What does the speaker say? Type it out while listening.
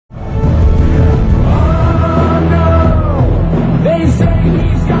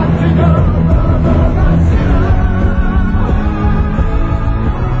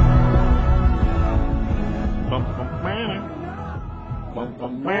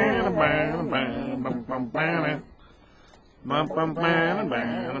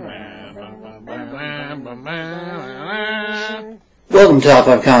Welcome to Top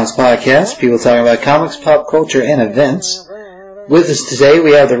 5 Comics Podcast, people talking about comics, pop culture, and events. With us today,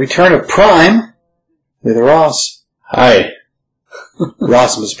 we have the return of Prime with Ross. Hi.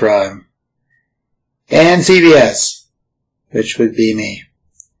 Rossmus Prime. And CBS, which would be me.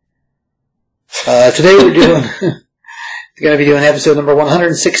 Today we're going to be doing episode number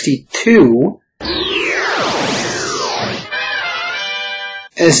 162.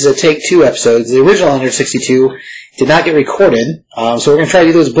 And this is a take two episode. The original 162 did not get recorded, so we're going to try to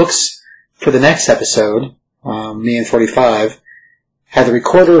do those books for the next episode. Me and 45 had the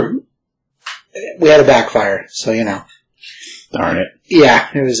recorder. We had a backfire, so you know. Darn it. Yeah,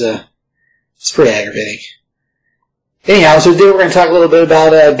 it's pretty aggravating. Anyhow, so today we're going to talk a little bit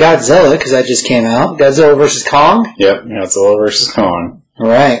about Godzilla, because that just came out. Godzilla vs. Kong. Yep, Godzilla vs. Kong. All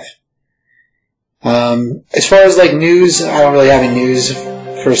right. As far as like news, I don't really have any news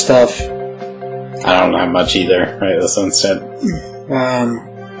for stuff. I don't have much either, right this instant. I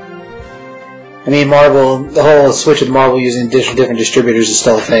mean, Marvel, the whole switch with Marvel using different distributors is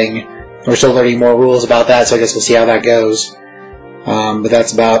still a thing. We're still learning more rules about that, so I guess we'll see how that goes. But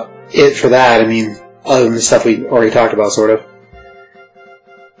that's about it for that. I mean, other than the stuff we already talked about, sort of.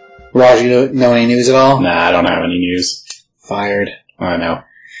 Raj, you know any news at all? Nah, I don't have any news. Fired. I know.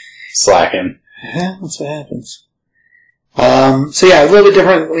 Slacking. Yeah, that's what happens. So yeah, a little bit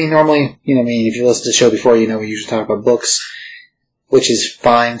different. We normally, if you listen to the show before, we usually talk about books, which is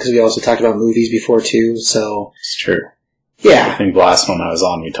fine, because we also talked about movies before, too, so. It's true. Yeah. I think the last one I was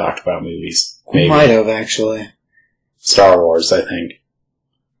on, we talked about movies. Maybe. We might have, actually. Star Wars, I think.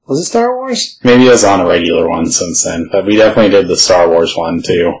 Was it Star Wars? Maybe I was on a regular one since then, but we definitely did the Star Wars one,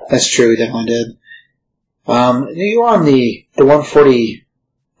 too. That's true, we definitely did. You were on the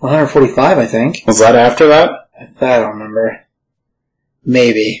 145, I think. Was that after that? I don't remember.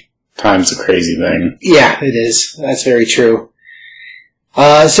 Maybe. Time's a crazy thing. Yeah, it is. That's very true.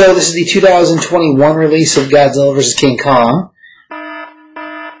 So this is the 2021 release of Godzilla vs. King Kong.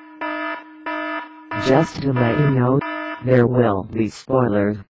 Just to let you know, there will be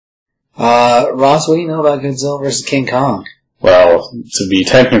spoilers. Ross, what do you know about Godzilla vs. King Kong? Well, to be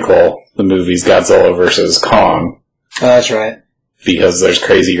technical, the movie's Godzilla vs. Kong. Oh, that's right. Because there's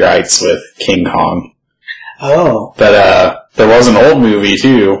crazy rights with King Kong. Oh. But there was an old movie,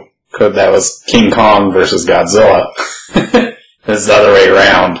 too, that was King Kong versus Godzilla. It's the other way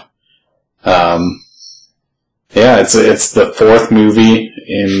around. Yeah, it's the fourth movie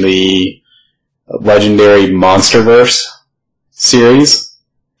in the legendary Monsterverse series.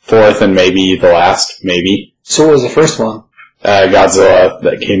 Fourth and maybe the last, maybe. So what was the first one? Godzilla,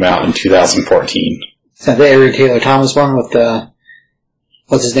 that came out in 2014. Is that the Aaron Taylor Thomas one with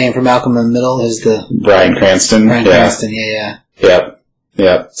what's his name from Malcolm in the Middle? Is the Bryan Cranston? Cranston, yeah. Yep.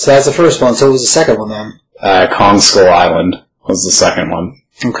 So that's the first one. So what was the second one then? Kong Skull Island was the second one.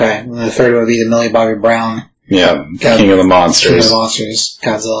 Okay. And the third one would be the Millie Bobby Brown. Yeah, King of the Monsters. King of the Monsters,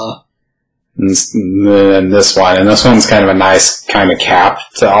 Godzilla. And then this one. And this one's kind of a nice kind of cap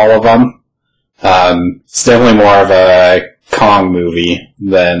to all of them. It's definitely more of a Kong movie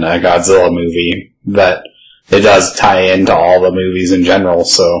than a Godzilla movie, but it does tie into all the movies in general,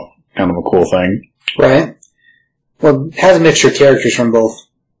 so kind of a cool thing. Right. Well, it has a mixture of characters from both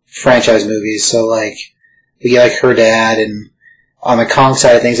franchise movies, so we get her dad, and on the Kong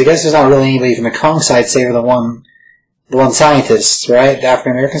side of things, I guess there's not really anybody from the Kong side save the one scientist, right? The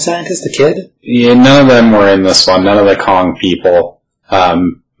African American scientist, the kid? Yeah, none of them were in this one, none of the Kong people.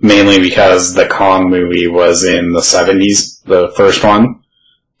 Mainly because the Kong movie was in the 70s, the first one.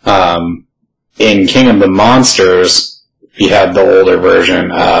 In King of the Monsters, we had the older version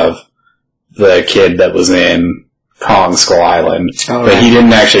of the kid that was in Kong Skull Island. Oh, but right. he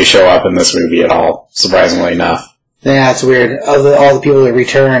didn't actually show up in this movie at all, surprisingly enough. Yeah, it's weird. Of all the people that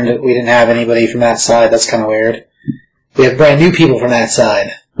returned, we didn't have anybody from that side. That's kind of weird. We have brand new people from that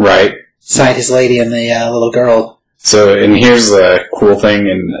side. Right. Scientist lady and the little girl. So, and here's the cool thing,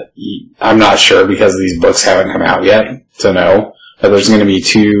 and I'm not sure because these books haven't come out yet to know, but there's going to be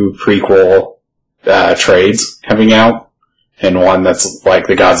 2 prequel trades coming out, and one that's like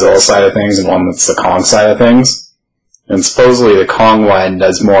the Godzilla side of things, and one that's the Kong side of things. And supposedly the Kong one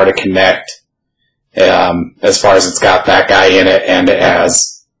does more to connect, as far as it's got that guy in it, and it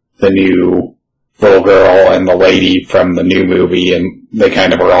has the new little girl and the lady from the new movie, and they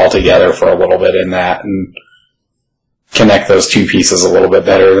kind of are all together for a little bit in that, and connect those 2 pieces a little bit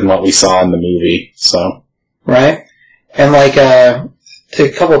better than what we saw in the movie, so. Right. And the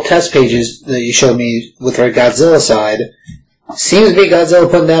couple of test pages that you showed me with our Godzilla side, Seems to be Godzilla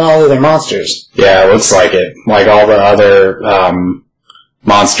putting down all of their monsters. Yeah, it looks like it. Like all the other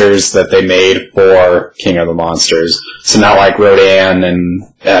monsters that they made for King of the Monsters. So not like Rodan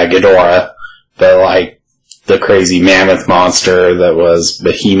and Ghidorah, but like the crazy mammoth monster that was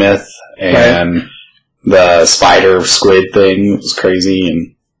Behemoth, and the spider squid thing was crazy,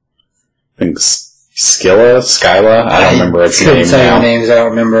 and I think Skyla? I don't remember its name now. Names, I don't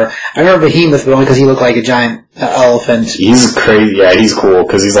remember. I remember Behemoth, but only because he looked like a giant elephant. He's crazy. Yeah, he's cool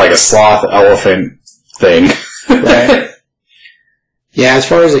because he's like a sloth elephant thing. Right. Yeah, as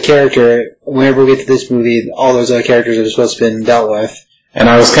far as the character, whenever we get to this movie, all those other characters are supposed to have been dealt with. And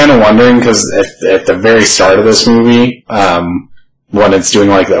I was kind of wondering, because at the very start of this movie, when it's doing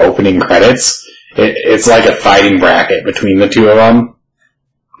like the opening credits, it's like a fighting bracket between the two of them.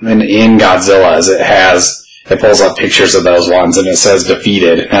 And in Godzilla's, it pulls up pictures of those ones, and it says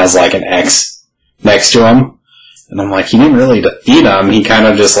defeated, and has like an X next to him. And I'm like, he didn't really defeat him, he kind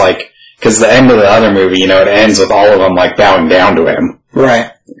of just like, because the end of the other movie, it ends with all of them like bowing down to him.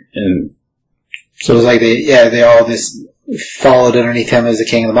 Right. And so it was like they all just followed underneath him as the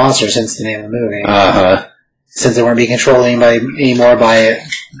King of the Monsters, since the name of the movie. Uh-huh. Since they weren't being controlled anymore by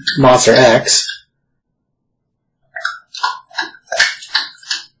Monster X.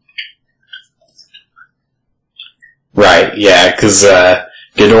 Right, yeah, because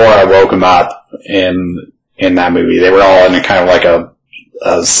Ghidorah woke him up in that movie. They were all in a kind of like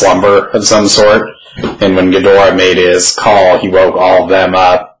a slumber of some sort, and when Ghidorah made his call, he woke all of them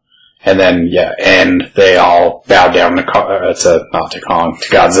up, and then, and they all bowed down to Godzilla,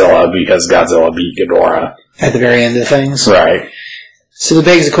 because Godzilla beat Ghidorah. At the very end of things? Right. So it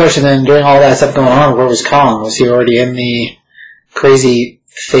begs the question then, during all that stuff going on, where was Kong? Was he already in the crazy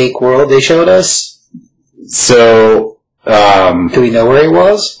fake world they showed us? So, do we know where he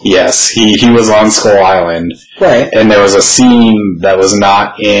was? Yes, he was on Skull Island. Right. And there was a scene that was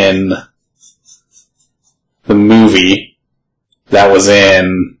not in the movie, that was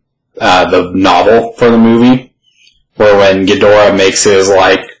in the novel for the movie, where when Ghidorah makes his,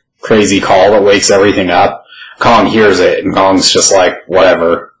 like, crazy call that wakes everything up, Kong hears it, and Kong's just like,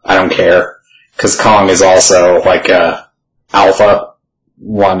 whatever, I don't care. Because Kong is also, like, Alpha,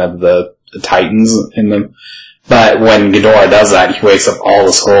 one of the Titans in them. But when Ghidorah does that, he wakes up all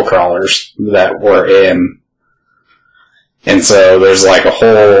the skull crawlers that were in. And so there's like a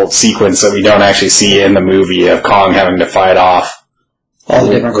whole sequence that we don't actually see in the movie of Kong having to fight off all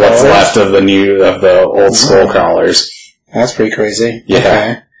the different what's left of the old skull crawlers. That's pretty crazy. Yeah.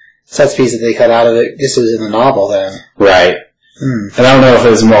 Okay. So that's a piece that they cut out of it. This was in the novel then. Right. And I don't know if it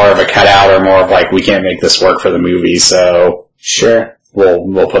was more of a cutout or more of like, we can't make this work for the movie, so sure,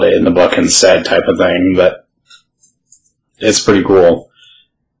 we'll put it in the book instead type of thing, but it's pretty cool.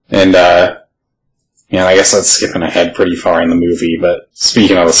 And, I guess that's skipping ahead pretty far in the movie, but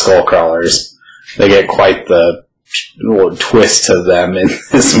speaking of the skull crawlers, they get quite the twist to them in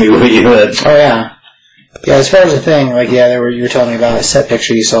this movie. That, oh yeah. Yeah, as far as the thing, like, you were telling me about a set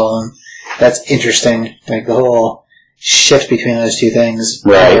picture you saw, and that's interesting. Like, the whole shift between those two things,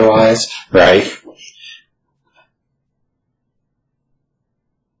 right. Otherwise. Right.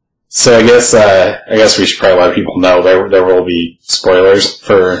 So I guess we should probably let people know there will be spoilers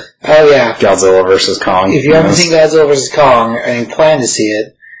for Godzilla vs. Kong. If you haven't seen Godzilla vs. Kong and you plan to see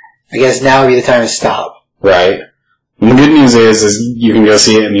it, I guess now would be the time to stop. Right. And the good news is you can go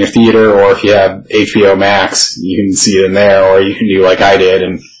see it in your theater, or if you have HBO Max, you can see it in there, or you can do like I did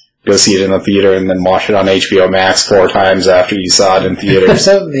and go see it in the theater and then watch it on HBO Max 4 times after you saw it in theaters.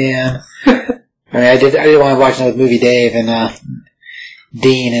 Oh man. I did want to watch it with Movie Dave and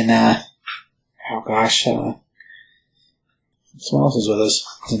Dean and someone else is with us.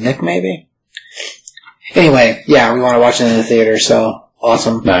 Is it Nick maybe? Anyway, yeah, we want to watch it in the theater, so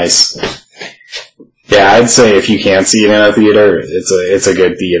awesome. Nice. Yeah, I'd say if you can't see it in a theater, it's a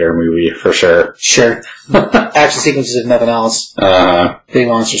good theater movie for sure. Sure. Action sequences if nothing else. Big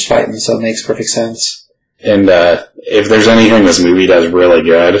monsters fighting, so it makes perfect sense. And if there's anything this movie does really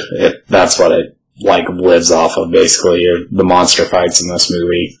good, that's what it like lives off of, basically, are the monster fights in this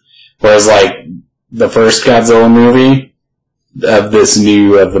movie. Whereas like the first Godzilla movie of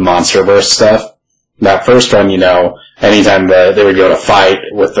the MonsterVerse stuff, that first one, anytime they would go to fight,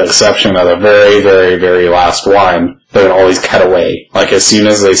 with the exception of the very, very, very last one, they would always cut away. Like, as soon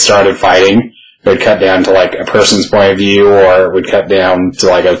as they started fighting, it would cut down to, like, a person's point of view, or it would cut down to,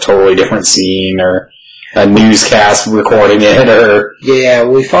 like, a totally different scene, or a newscast recording it, or... Yeah,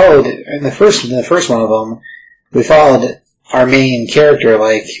 we followed, in the first one of them, we followed our main character,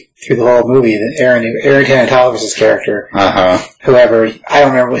 like, through the whole movie. That Aaron Taylor Thomas' character, whoever, I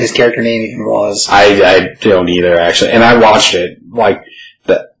don't remember what his character name even was. I don't either, actually. And I watched it,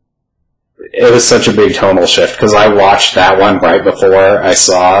 it was such a big tonal shift, because I watched that one right before I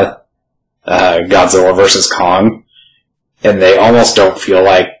saw Godzilla vs. Kong, and they almost don't feel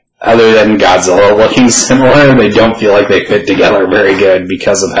like, other than Godzilla looking similar, they don't feel like they fit together very good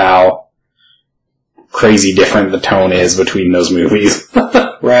because of how crazy different the tone is between those movies.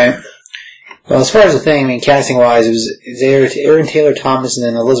 Right. Well, as far as the thing, I mean, casting-wise, it was Aaron Taylor Thomas and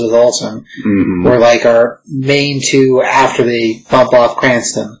then Elizabeth Olsen were like our main two after they bump off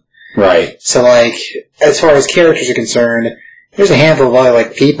Cranston. Right. So, like, as far as characters are concerned, there's a handful of other,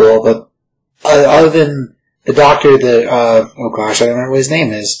 like, people, but other than the doctor, I don't remember what his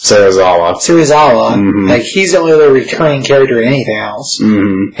name is. Serizawa. Like, he's the only other returning character in anything else.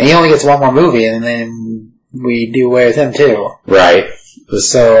 And he only gets one more movie, and then we do away with him, too. Right.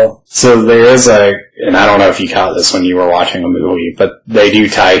 So there is and I don't know if you caught this when you were watching a movie, but they do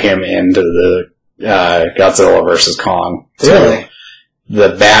tie him into the Godzilla vs. Kong. Really? So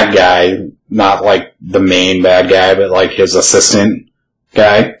the bad guy, not like the main bad guy, but like his assistant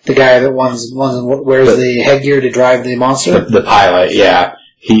guy. The guy that wears the headgear to drive the monster? The pilot, yeah.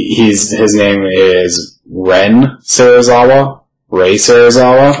 His name is Ray Serizawa.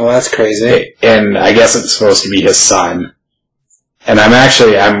 Oh, that's crazy. And I guess it's supposed to be his son. And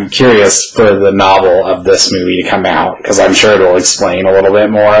I'm curious for the novel of this movie to come out, because I'm sure it'll explain a little bit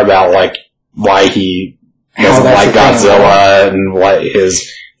more about, like, why he doesn't like Godzilla and what his...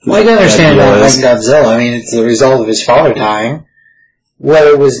 Well, I can understand not liking Godzilla. I mean, it's the result of his father dying. Whether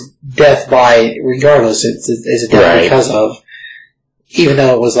it was death by, regardless, it's a death because of, even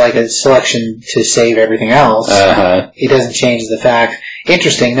though it was like a selection to save everything else, it doesn't change the fact.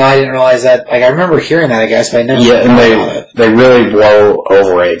 Interesting. No, I didn't realize that. Like, I remember hearing that, I guess, but I never thought about it. They really blow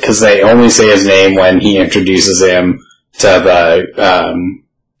over it, because they only say his name when he introduces him to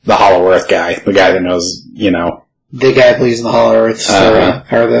the Hollow Earth guy, the guy that knows, you know. The guy who believes in the Hollow Earth story.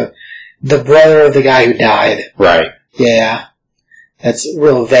 Or the brother of the guy who died. Right. Yeah. That's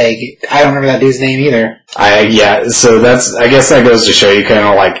real vague. I don't remember that dude's name either. So I guess that goes to show you kind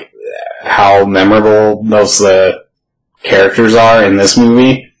of like how memorable most of the characters are in this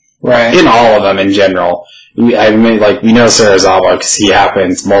movie. Right. In all of them in general. We know Serizawa because he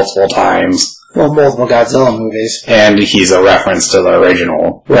happens multiple times. Well, multiple Godzilla movies. And he's a reference to the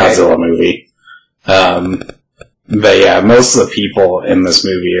original Godzilla movie. But yeah, most of the people in this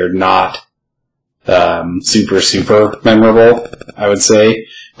movie are not super memorable, I would say,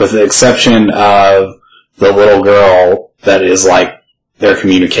 with the exception of the little girl that is like their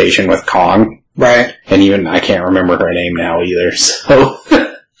communication with Kong. Right. And even, I can't remember her name now either, so,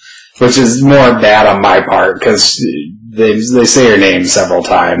 which is more bad on my part, because they say her name several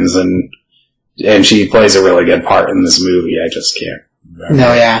times, and she plays a really good part in this movie, I just can't remember.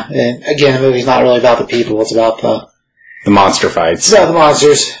 No, yeah. And again, the movie's not really about the people, it's about the monster fights. It's about the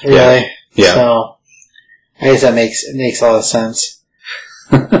monsters, really. Yeah. So, I guess that makes a lot of sense.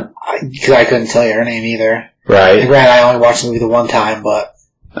 Because I couldn't tell you her name either. Right. And granted, I only watched the movie the one time, but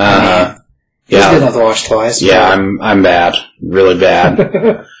it was good enough to watch twice. Yeah, I'm bad. Really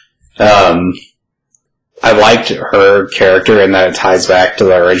bad. I liked her character in that it ties back to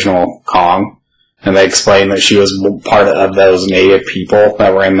the original Kong. And they explain that she was part of those native people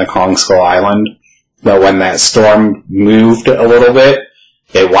that were in the Kong Skull Island. But when that storm moved a little bit,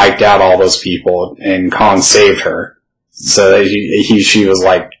 it wiped out all those people, and Kong saved her. So she was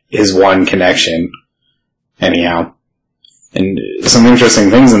like his one connection. Anyhow. And some interesting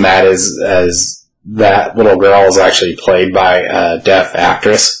things in that is that little girl is actually played by a deaf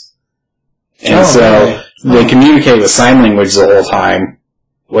actress. And they communicate with sign language the whole time,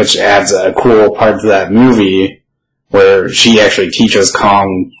 which adds a cool part to that movie where she actually teaches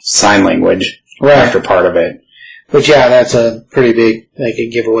Kong sign language after part of it. But yeah, that's a pretty big, like, a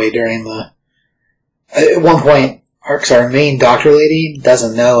giveaway during at one point, our main doctor lady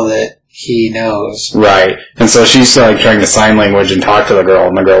doesn't know that he knows. Right. And so she's like trying to sign language and talk to the girl,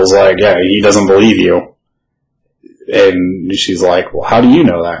 and the girl's like, yeah, he doesn't believe you. And she's like, well, how do you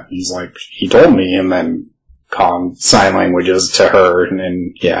know that? He's like, he told me, and then Kong sign languages to her,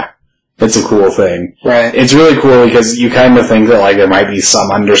 and yeah. It's a cool thing. Right. It's really cool because you kind of think that like there might be some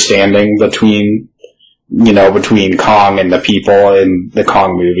understanding between Kong and the people in the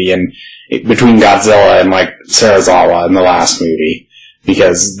Kong movie, and between Godzilla and like Serizawa in the last movie,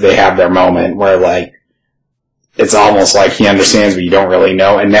 because they have their moment where like it's almost like he understands but you don't really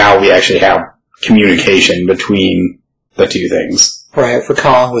know, and now we actually have communication between the two things. Right, for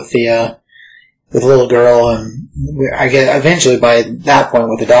Kong with the with a little girl, and I get eventually by that point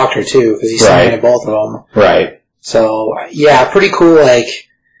with the doctor too, because he's Right. signing both of them. Right. So yeah, pretty cool like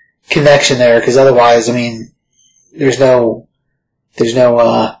connection there, because otherwise, I mean, there's no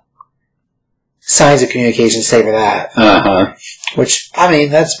signs of communication save for that. Which, I mean,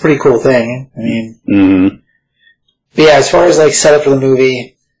 that's a pretty cool thing. I mean, Mm-hmm. but yeah, as far as like setup for the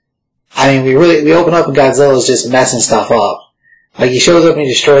movie, I mean, we open up and Godzilla's just messing stuff up. Like, he shows up and he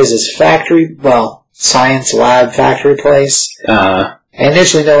destroys this factory, well, science lab factory place. And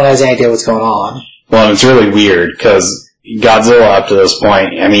initially no one has any idea what's going on. Well, and it's really weird, because Godzilla up to this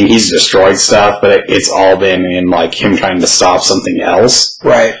point, I mean, he's destroyed stuff, but it's all been in, like, him trying to stop something else.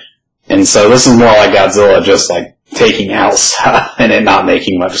 Right. And so this is more like Godzilla just, like, taking out stuff and it not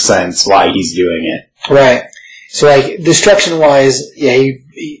making much sense why he's doing it. Right. So, like, destruction-wise, yeah,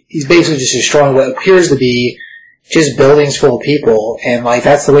 he's basically just destroying what appears to be just buildings full of people, and, like,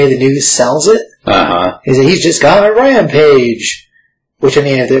 that's the way the news sells it. Is that he's just gone on a rampage. Which, I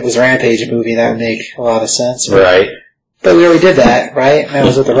mean, if it was a Rampage movie, that would make a lot of sense. Right. But we already did that, right? And that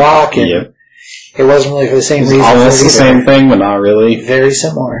was with The Rock, and Yep. it wasn't really for the same reason. Almost the same thing, but not really. Very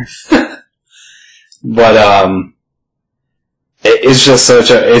similar. But, it's just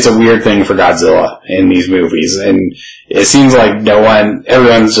it's a weird thing for Godzilla in these movies, and it seems like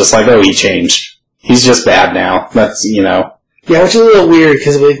everyone's just like, oh, he changed. He's just bad now. That's, Yeah, which is a little weird,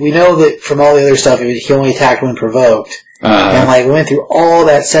 because we know that from all the other stuff, he only attacked when provoked. And, like, we went through all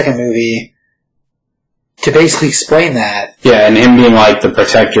that second movie to basically explain that. Yeah, and him being, like, the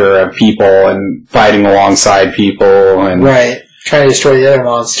protector of people and fighting alongside people and... Right. Trying to destroy the other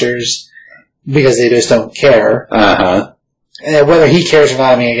monsters because they just don't care. And whether he cares or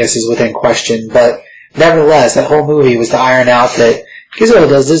not, I mean, I guess is within question. But nevertheless, that whole movie was to iron out that Godzilla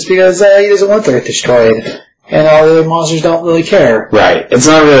does this because he doesn't want the Earth destroyed. And all the other monsters don't really care. Right. It's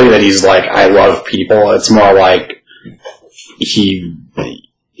not really that he's like, I love people. It's more like he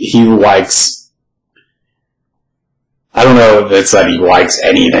likes... I don't know if it's that he likes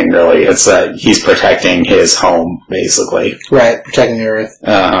anything, really. It's that he's protecting his home, basically. Right, protecting the Earth.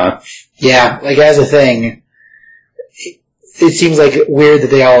 Yeah, like, as a thing, it seems like weird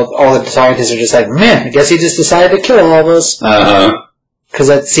that all the scientists are just like, man, I guess he just decided to kill all of us. Because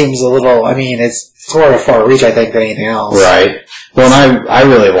that seems a little, I mean, it's sort of far reach, I think, than anything else. Right. Well, and I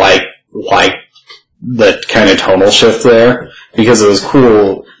really like the kind of tonal shift there, because it was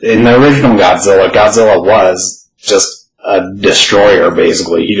cool. In the original Godzilla was just a destroyer,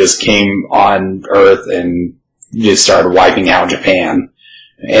 basically. He just came on Earth and just started wiping out Japan.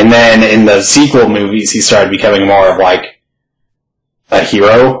 And then in the sequel movies, he started becoming more of like a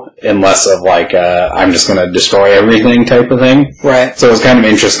hero and less of like I'm just going to destroy everything type of thing. Right. So it was kind of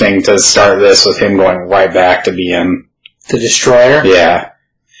interesting to start this with him going right back to being the destroyer. Yeah.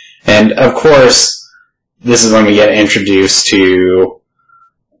 And of course, this is when we get introduced to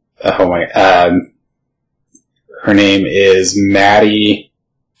her name is Maddie.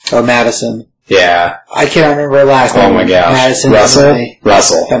 Oh, Madison. Yeah. I cannot remember her last name. Oh my gosh. Madison.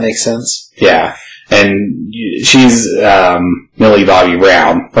 Russell. That makes sense. Yeah. And she's Millie Bobby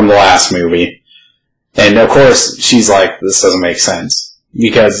Brown from the last movie. And of course, she's like, this doesn't make sense.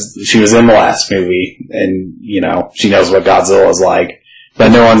 Because she was in the last movie, and, she knows what Godzilla is like. But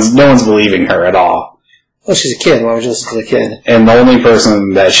no one's believing her at all. Well, she's a kid. Why would you listen to the kid? And the only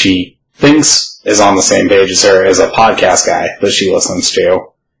person that she thinks is on the same page as her is a podcast guy that she listens to.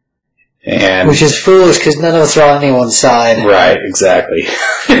 And which is foolish, because none of us are on anyone's side. Right, exactly.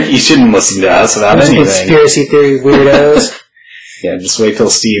 You shouldn't listen to us about anything. Conspiracy theory weirdos. Yeah, just wait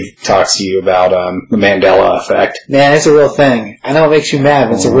till Steve talks to you about the Mandela effect. Man, it's a real thing. I know it makes you mad,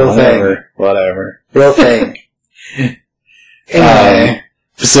 but it's a real thing. Whatever. Real thing. Anyway.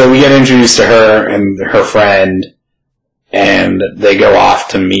 So we get introduced to her and her friend, and they go off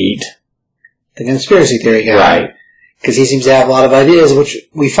to meet the conspiracy theory guy. Right. Because he seems to have a lot of ideas, which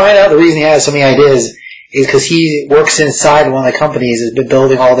we find out the reason he has so many ideas is because he works inside one of the companies that's been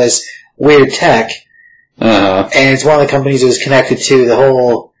building all this weird tech. And it's one of the companies that was connected to the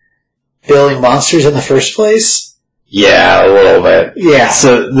whole building monsters in the first place. Yeah, a little bit. Yeah.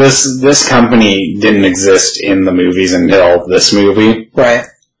 So this company didn't exist in the movies until this movie. Right.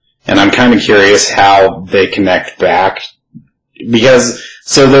 And I'm kind of curious how they connect back. Because,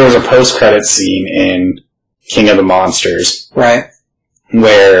 so there was a post-credits scene in King of the Monsters. Right.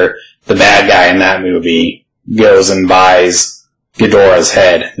 Where the bad guy in that movie goes and buys Ghidorah's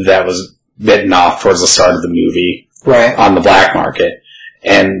head that was bitten off towards the start of the movie. Right. On the black market.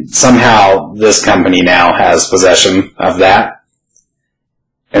 And somehow this company now has possession of that.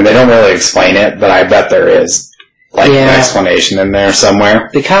 And they don't really explain it, but I bet there is an explanation in there somewhere.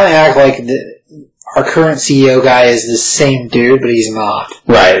 They kind of act like our current CEO guy is the same dude, but he's not.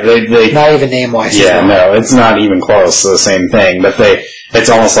 Right. They Not even name-wise. yeah, no, it's not even close to the same thing, but it's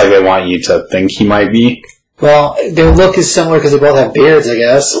almost like they want you to think he might be. Well, their look is similar because they both have beards, I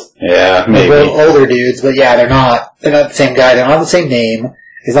guess. Yeah, They're maybe. both older dudes, but yeah, they're not the same guy. They're not the same name.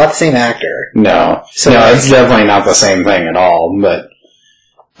 He's not the same actor. No. So No, it's definitely not the same thing at all, but,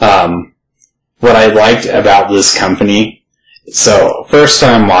 what I liked about this company, so, first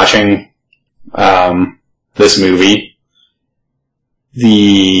time watching, this movie,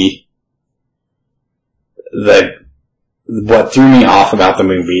 what threw me off about the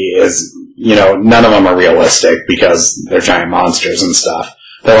movie is, none of them are realistic because they're giant monsters and stuff.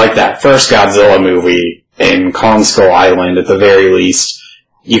 But like that first Godzilla movie in Kong Skull Island, at the very least,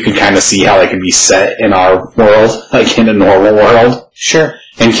 you can kind of see how they could be set in our world, like in a normal world. Sure.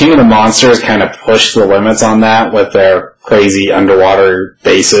 And King of the Monsters kind of pushed the limits on that with their crazy underwater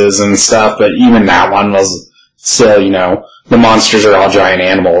bases and stuff, but even that one was still, the monsters are all giant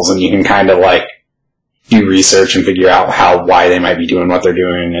animals, and you can kind of like do research and figure out why they might be doing what they're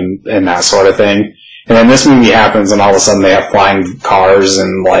doing and that sort of thing. And then this movie happens, and all of a sudden they have flying cars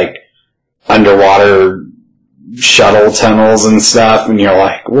and like underwater shuttle tunnels and stuff, and you're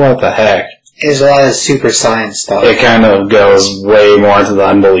like, what the heck? There's a lot of super science stuff. It kind of goes way more into the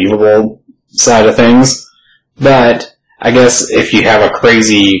unbelievable side of things. But I guess if you have a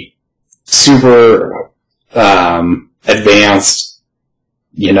crazy, super advanced,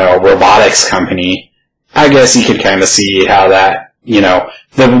 robotics company, I guess you could kind of see how that,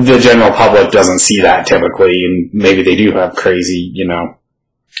 the general public doesn't see that typically, and maybe they do have crazy, We flying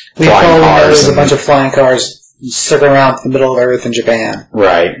probably know cars. there's a bunch of flying cars circling around the middle of the Earth in Japan.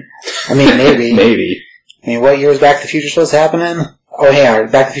 Right. I mean, maybe. Maybe. I mean, what year was Back to the Future supposed to happen in? Oh, yeah,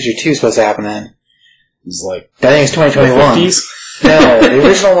 Back to the Future 2 is supposed to happen in. It's like I think it's 2021. the 50s? No, the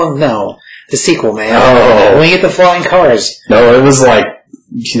original one, no. The sequel, man. Oh. When we get the flying cars. No, it was like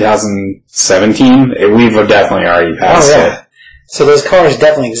 2017. We've definitely already passed Oh, yeah. So those cars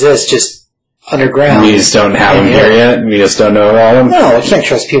definitely exist, just underground. We just don't have them here yet. We just don't know about them. No, I can't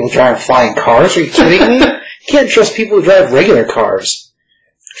trust people driving flying cars. Are you kidding me? You can't trust people who drive regular cars.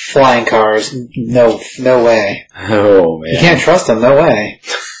 Flying cars. No way. Oh, man. You can't trust them, no way.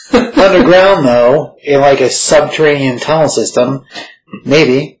 Underground, though, in like a subterranean tunnel system,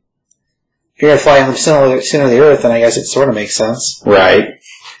 maybe. If you're going to fly in the center of the Earth, then I guess it sort of makes sense. Right.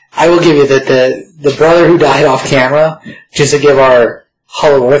 I will give you that the brother who died off camera, just to give our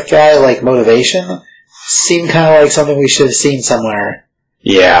Hollow Earth guy, like, motivation, seemed kind of like something we should have seen somewhere.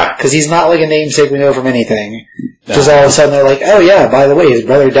 Yeah. Because he's not like a namesake we know from anything. No. Just all of a sudden they're like, oh yeah, by the way, his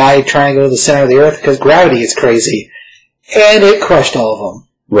brother died trying to go to the center of the Earth because gravity is crazy. And it crushed all of them.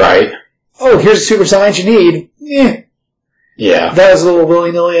 Right. Oh, here's the super science you need. Yeah. That was a little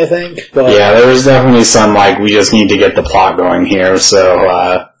willy-nilly, I think. But Yeah, there was definitely some, like, we just need to get the plot going here,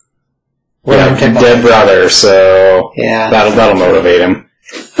 so, dead brother, so yeah. that'll motivate him.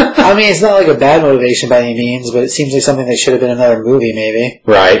 I mean, it's not like a bad motivation by any means, but it seems like something that should have been another movie, maybe.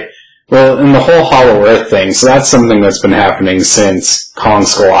 Right. Well, and the whole Hollow Earth thing, so that's something that's been happening since Kong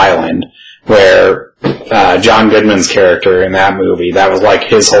Skull Island, where John Goodman's character in that movie, that was like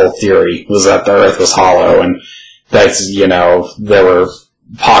his whole theory, was that the Earth was hollow, and that's, there were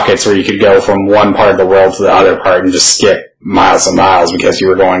pockets where you could go from one part of the world to the other part and just skip miles and miles because you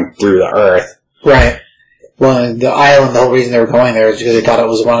were going through the Earth. Right. Well, the island, the whole reason they were going there is because they thought it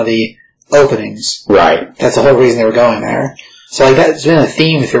was one of the openings. Right. That's the whole reason they were going there. So, like, that's been a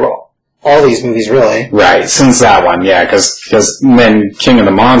theme through all these movies, really. Right, since that one, yeah, because then King of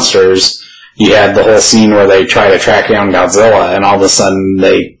the Monsters, you had the whole scene where they try to track down Godzilla, and all of a sudden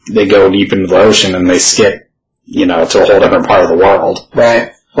they go deep into the ocean and they skip, to a whole different part of the world.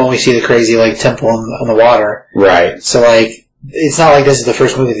 Right. When we see the crazy, like, temple in the water. Right. So, like, it's not like this is the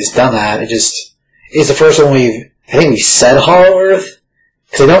first movie that's done that. It's the first one we said Hollow Earth.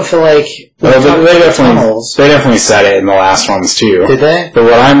 Because I don't feel like... Well, they definitely said it in the last ones, too. Did they? But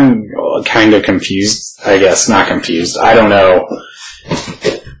what I'm kind of confused, I guess, not confused, I don't know.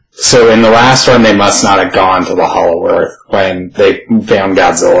 So in the last one, they must not have gone to the Hollow Earth when they found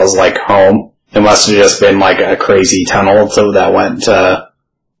Godzilla's, like, home. It must have just been, like, a crazy tunnel that went to,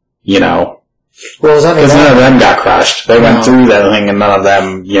 Well, does that mean because none of them got crushed. They went through that thing and none of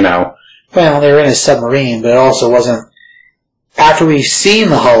them, Well, they were in a submarine, but it also wasn't... After we've seen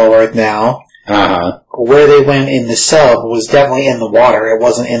the Hollow Earth now, where they went in the sub was definitely in the water. It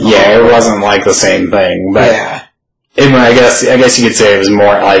wasn't in the Hollow it wasn't like the same thing. But yeah. I guess you could say it was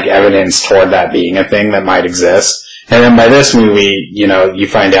more like evidence toward that being a thing that might exist. And then by this movie, you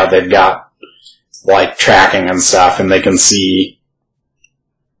find out they've got, like, tracking and stuff, and they can see,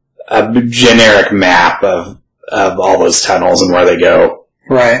 a generic map of all those tunnels and where they go.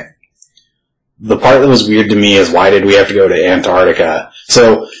 Right. The part that was weird to me is why did we have to go to Antarctica?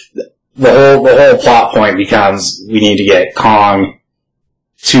 So the whole plot point becomes we need to get Kong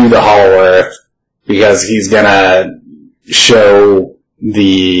to the Hollow Earth because he's gonna show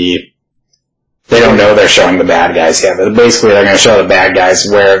they don't know they're showing the bad guys yet, but basically they're gonna show the bad guys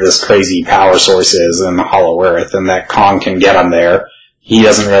where this crazy power source is in the Hollow Earth and that Kong can get them there. He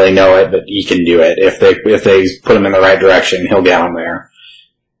doesn't really know it, but he can do it. If they put him in the right direction, he'll get them there.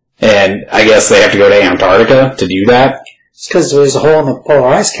 And I guess they have to go to Antarctica to do that. It's because there's a hole in the polar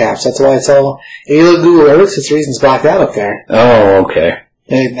ice caps. That's why it's all... If you look at Google Earth, it's the reason it's blacked out up there. Oh, okay.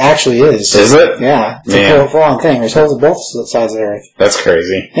 It actually is. Is it? Yeah. It's a full-on thing. There's holes on both sides of the Earth. That's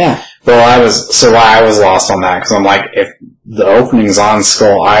crazy. Yeah. Well, I was lost on that, because I'm like, if the opening's on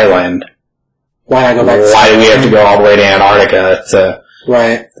Skull Island, why not go back why do we have to go all the way to Antarctica to...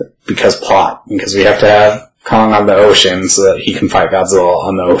 Right. Because plot. Because we have to have Kong on the ocean so that he can fight Godzilla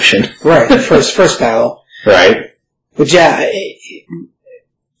on the ocean. Right. First battle. Right. But yeah,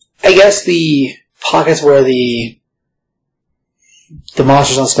 I guess the pockets where the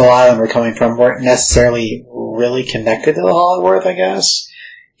monsters on Skull Island were coming from weren't necessarily really connected to the Hollow Earth, I guess.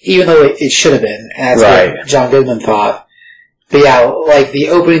 Even though it should have been. And that's what John Goodman thought. But yeah, like the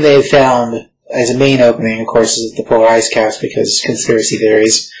opening they had found as a main opening, of course, is the polar ice caps because conspiracy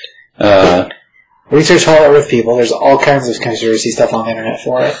theories. Research Hollow Earth, people. There's all kinds of conspiracy stuff on the internet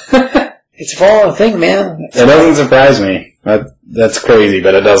for it. It's a following thing, man. It doesn't surprise me. That's crazy,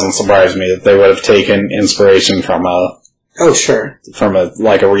 but it doesn't surprise me that they would have taken inspiration from a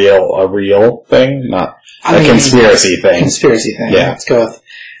real thing, not a conspiracy thing. Conspiracy thing. Yeah. Let's go with.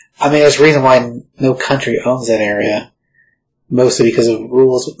 I mean, there's a reason why no country owns that area. Mostly because of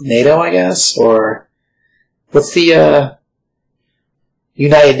rules with NATO, I guess, or what's the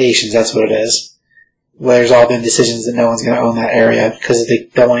United Nations? That's what it is. Where there's all been decisions that no one's going to own that area because they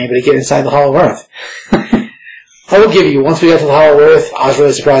don't want anybody to get inside the Hollow Earth. I will give you, once we got to the Hollow Earth, I was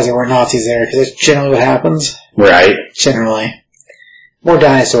really surprised there weren't Nazis there because that's generally what happens. Right. Generally, more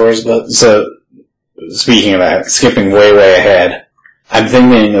dinosaurs, but so speaking of that, skipping way ahead, I'm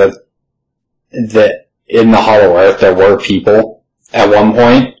thinking that in the Hollow Earth there were people at one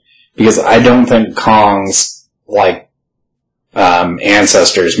point, because I don't think Kong's,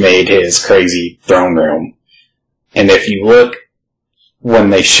 ancestors made his crazy throne room. And if you look, when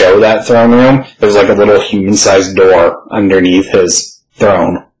they show that throne room, there's like a little human-sized door underneath his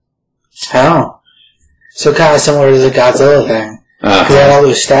throne. Oh. So kind of similar to the Godzilla thing. Because they had all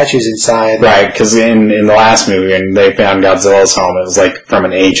those statues inside. Right, because in the last movie, when they found Godzilla's home, it was like from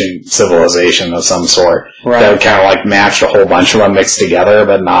an ancient civilization of some sort. Right. That kind of like matched a whole bunch of them mixed together,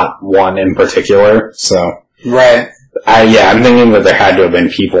 but not one in particular. So, right. I'm thinking that there had to have been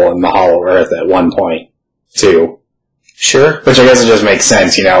people in the Hollow Earth at one point, too. Sure. Which I guess it just makes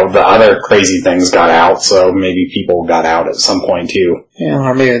sense, the other crazy things got out, so maybe people got out at some point, too. Yeah,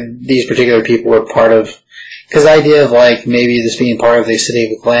 or maybe these particular people were part of... Because the idea of, maybe this being part of the city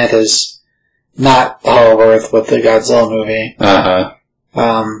of Atlantis, not the Hollow Earth, but the Godzilla movie. Uh-huh.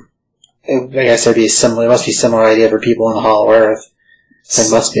 I guess there must be similar idea for people in the Hollow Earth.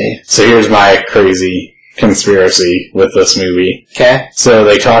 There must be. So here's my crazy conspiracy with this movie. Okay. So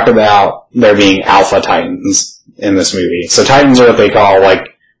they talk about there being Alpha Titans in this movie. So Titans are what they call,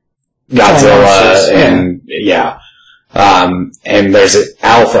 Godzilla and, and there's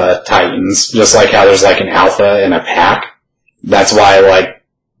Alpha Titans, just like how there's an alpha in a pack. That's why,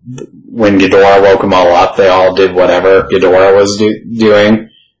 when Ghidorah woke them all up, they all did whatever Ghidorah was doing,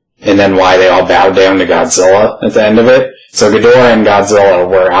 and then why they all bowed down to Godzilla at the end of it. So Ghidorah and Godzilla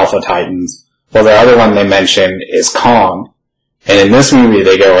were Alpha Titans. Well, the other one they mentioned is Kong. And in this movie,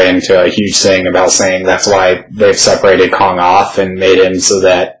 they go into a huge thing about saying that's why they've separated Kong off and made him so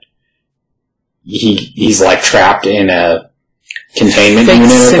that he's trapped in a containment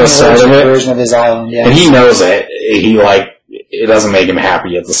unit at the start of it. Version of his island, yeah. And he knows it. It doesn't make him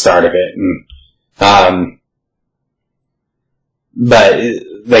happy at the start of it. And, but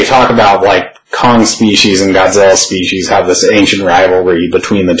they talk about Kong species and Godzilla species have this ancient rivalry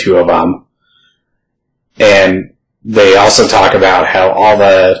between the two of them. And they also talk about how all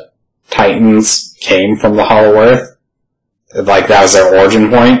the Titans came from the Hollow Earth. That was their origin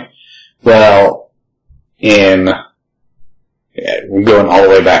point. Well, we're going all the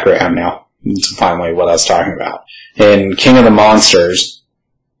way back around now to finally what I was talking about. In King of the Monsters,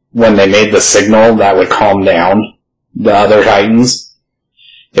 when they made the signal that would calm down the other Titans,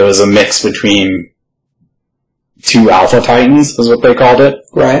 it was a mix between two Alpha Titans, is what they called it.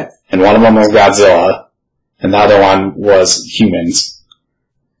 Right. And one of them was Godzilla, and the other one was humans.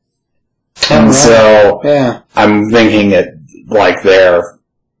 And so Yeah. I'm thinking that, like,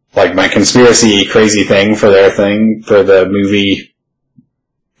 my conspiracy crazy thing for their thing, for the movie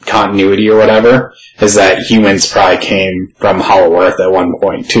continuity or whatever, is that humans probably came from Hollow Earth at one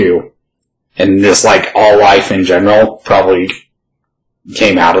point too. And just, like, all life in general probably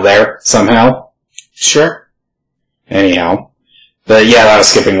came out of there somehow. Sure. Anyhow. But yeah, that was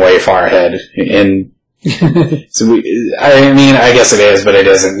skipping way far ahead. And so I guess it is, but it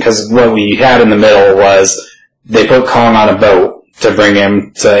isn't, because what we had in the middle was they put Kong on a boat to bring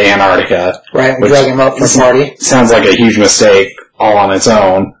him to Antarctica. Right, and drag him up for a party. Sounds like a huge mistake all on its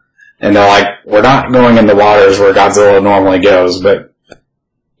own. And they're like, we're not going in the waters where Godzilla normally goes, but,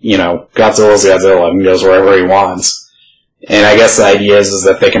 you know, Godzilla's Godzilla and goes wherever he wants. And I guess the idea is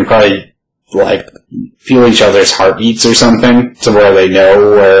that they can probably, like, feel each other's heartbeats or something to where they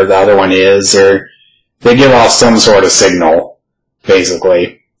know where the other one is, or they give off some sort of signal,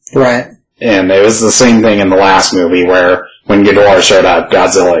 basically. Right. And it was the same thing in the last movie where when Ghidorah showed up,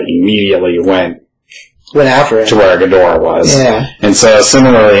 Godzilla immediately went after it to where Ghidorah was. Yeah. And so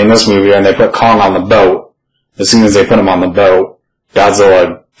similarly in this movie, when they put Kong on the boat, as soon as they put him on the boat,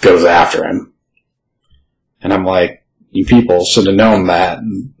 Godzilla goes after him. And I'm like, you people should have known that.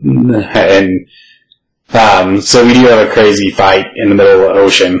 And so we do have a crazy fight in the middle of the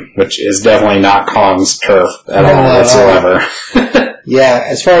ocean, which is definitely not Kong's turf at all whatsoever. Yeah,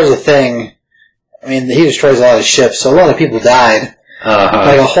 as far as the thing, I mean, he destroys a lot of ships, so a lot of people died.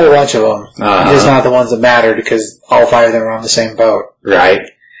 Like a whole bunch of them. Just not the ones that mattered, because all 5 of them were on the same boat. Right.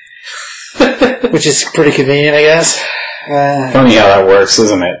 Which is pretty convenient, I guess. Funny how that works,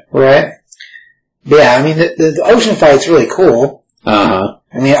 isn't it? Right. But yeah, I mean, the ocean fight's really cool. I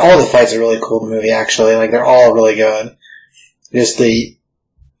mean, all the fights are really cool in the movie, actually. Like, they're all really good. Just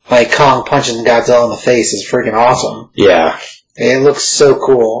Kong punching Godzilla in the face is freaking awesome. Yeah. It looks so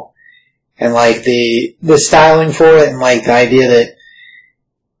cool. And, like, the styling for it, and, like, the idea that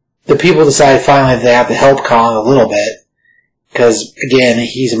the people decide finally that they have to help Kong a little bit. Because, again,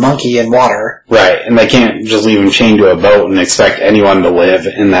 he's a monkey in water. Right, and they can't just leave him chained to a boat and expect anyone to live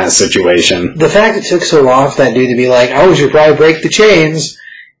in that situation. The fact it took so long for that dude to be like, oh, we should probably break the chains.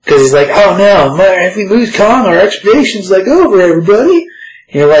 Because he's like, oh no, if we lose Kong, our expedition's like over, everybody.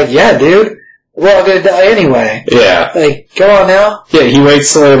 And you're like, yeah, dude, we're all gonna die anyway. Yeah. Like, go on now. Yeah, he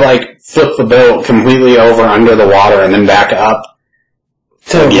waits till they, like, flip the boat completely over under the water and then back up.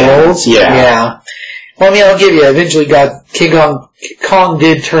 To the rolls? Yeah. Yeah. Well, I mean, I'll give you, eventually Kong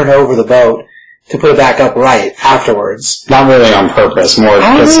did turn over the boat to put it back up right afterwards. Not really on purpose, more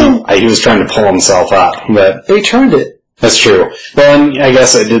because he was trying to pull himself up, but... They turned it. That's true. Well, and I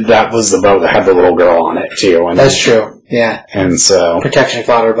guess that was the boat that had the little girl on it, too. And that's true, yeah. And so... Protection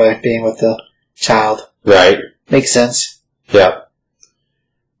fodder by being with the child. Right. Makes sense. Yep.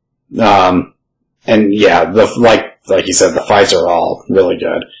 And yeah, like you said, the fights are all really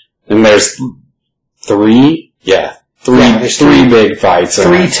good. And there's three big fights.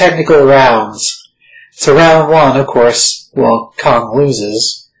 3 technical rounds. So round 1, of course, Kong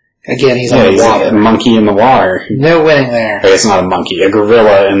loses. Again, he's on the water. A monkey in the water. No winning there. It's not a monkey, a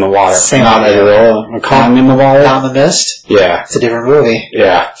gorilla in the water. Not a gorilla, a Kong in the water. Out in the Mist? Yeah. It's a different movie.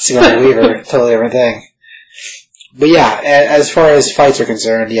 Yeah. Sigourney Weaver, totally different thing. But yeah, as far as fights are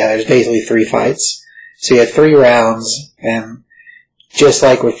concerned, yeah, there's basically 3 fights. So you had 3 rounds, and just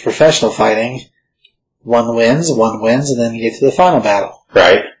like with professional fighting, one wins, and then you get to the final battle.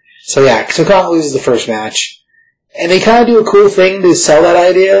 Right. So yeah, so Kong loses the first match. And they kind of do a cool thing to sell that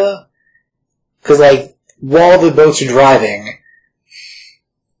idea. Because, like, while the boats are driving,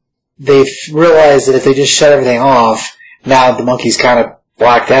 they realize that if they just shut everything off, now the monkey's kind of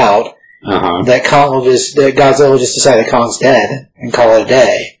blacked out, that Godzilla will just decide that Kong's dead and call it a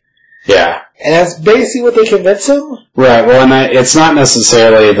day. Yeah. And that's basically what they convince him? Right, well, and it's not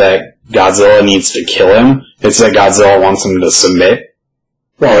necessarily that Godzilla needs to kill him, it's that Godzilla wants him to submit.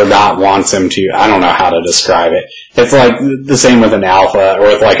 Or not wants him to, I don't know how to describe it. It's like the same with an alpha, or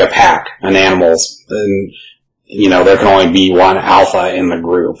with like a pack, an animals. And, you know, there can only be one alpha in the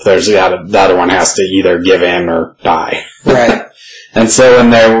group. The other one has to either give in or die. Right. And so when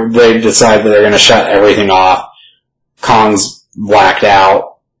they decide that they're going to shut everything off, Kong's blacked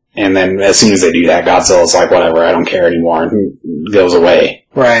out, and then as soon as they do that, Godzilla's like, whatever, I don't care anymore, and goes away.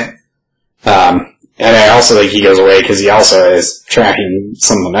 Right. And I also think he goes away because he also is tracking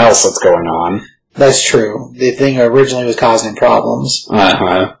something else that's going on. That's true. The thing originally was causing him problems.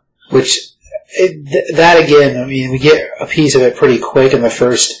 Which, that again, I mean, we get a piece of it pretty quick in the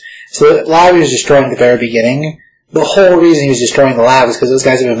first... So the lab he was destroying at the very beginning. The whole reason he was destroying the lab is because those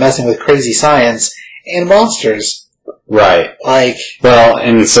guys have been messing with crazy science and monsters. Right. Like... Well,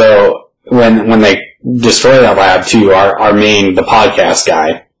 and so when they destroy that lab too, the podcast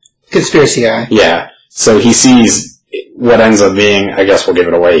guy. Conspiracy guy. Yeah. So he sees what ends up being, I guess we'll give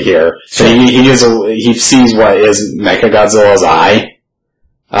it away here. So he sees what is Mechagodzilla's eye.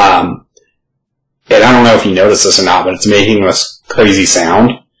 And I don't know if you noticed this or not, but it's making this crazy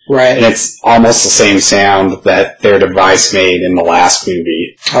sound. Right. And it's almost the same sound that their device made in the last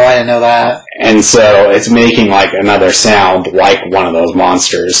movie. Oh, I didn't know that. And so it's making like another sound like one of those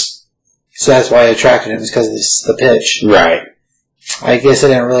monsters. So that's why it attracted him, is because of the pitch. Right. I guess I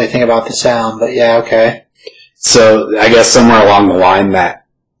didn't really think about the sound, but yeah, okay. So I guess somewhere along the line that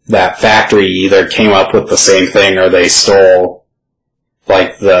factory either came up with the same thing or they stole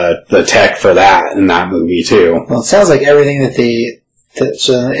like the tech for that in that movie too. Well, it sounds like everything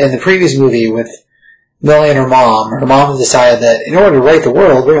so in the previous movie with Millie and her mom decided that in order to right the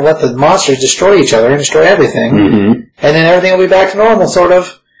world, we're going to let the monsters destroy each other and destroy everything. Mm-hmm. And then everything will be back to normal, sort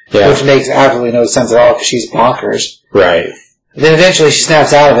of. Yeah. Which makes absolutely no sense at all because she's bonkers. Right. Then eventually she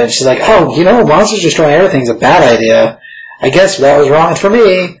snaps out of it and she's like, oh, monsters destroying everything's a bad idea. I guess that was wrong for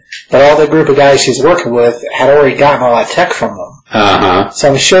me. But all the group of guys she's working with had already gotten all that tech from them. Uh-huh. So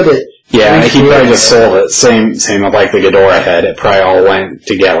I'm sure that... Yeah, he probably just sold it. Same with like the Ghidorah head. It probably all went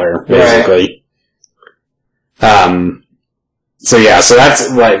together, basically. Right. So that's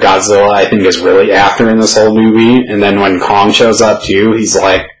what Godzilla, I think, is really after in this whole movie. And then when Kong shows up, too, he's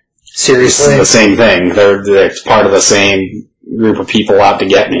like... Seriously? It's the same thing. They're part of the same group of people out to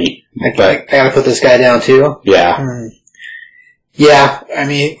get me. I gotta put this guy down, too? Yeah. Yeah, I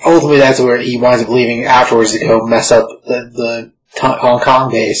mean, ultimately that's where he winds up leaving afterwards to go mess up the Hong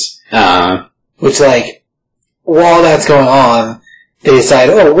Kong base. Which, like, while that's going on, they decide,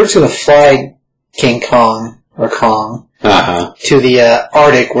 we're just going to fly King Kong, or Kong, to the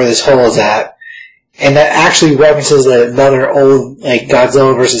Arctic where this hole is at. And that actually references another old, like,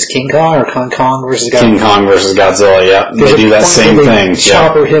 Godzilla versus King Kong, or Kong versus Godzilla. King Kong versus Godzilla, yeah. They do that same thing.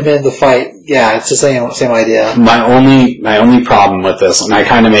 Chopper him in the fight. Yeah, it's the same idea. My only problem with this, and I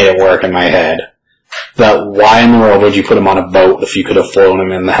kind of made it work in my head, that why in the world would you put him on a boat if you could have flown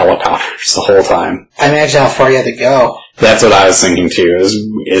him in the helicopters the whole time? I imagine how far you had to go. That's what I was thinking too.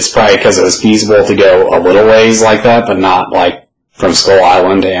 It's probably because it was feasible to go a little ways like that, but not like from Skull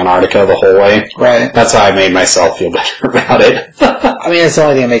Island to Antarctica the whole way. Right. That's how I made myself feel better about it. I mean, that's the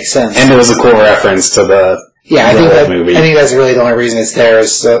only thing that makes sense. And it was a cool reference to the old movie. I think that's really the only reason it's there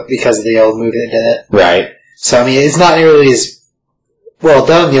is because of the old movie that did it. Right. So, I mean, it's not nearly as well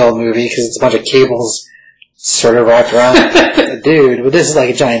done in the old movie because it's a bunch of cables sort of wrapped around the dude. But this is like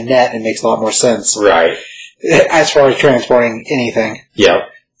a giant net and it makes a lot more sense. Right. As far as transporting anything. Yep.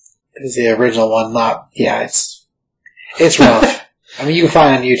 Because the original one, it's rough. I mean, you can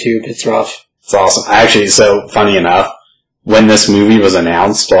find it on YouTube. It's rough. It's awesome. Actually, so funny enough, when this movie was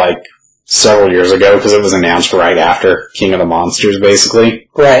announced, like, several years ago, because it was announced right after King of the Monsters, basically.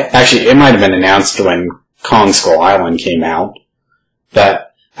 Right. Actually, it might have been announced when Kong Skull Island came out,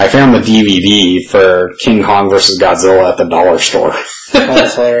 that I found the DVD for King Kong vs. Godzilla at the dollar store.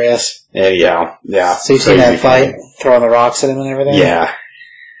 That's hilarious. Yeah. So you've seen that fight, throwing the rocks at him and everything? Yeah.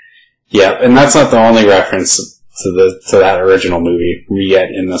 Yeah, and that's not the only reference to that original movie we get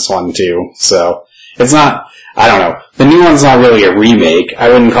in this one too. So it's not, I don't know. The new one's not really a remake. I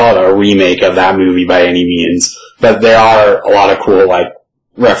wouldn't call it a remake of that movie by any means, but there are a lot of cool like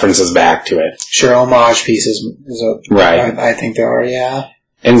references back to it. Sure, homage pieces right. I think there are, yeah.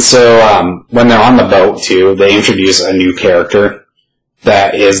 And so when they're on the boat too, they introduce a new character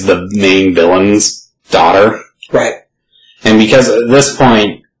that is the main villain's daughter. Right. And because at this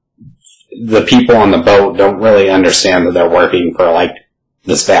point the people on the boat don't really understand that they're working for, like,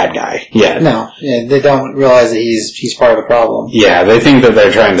 this bad guy yet. No, yeah, they don't realize that he's part of the problem. Yeah, they think that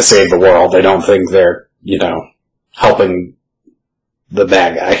they're trying to save the world. They don't think they're, helping the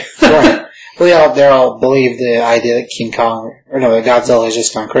bad guy. Right. Well, they all believe the idea that that Godzilla has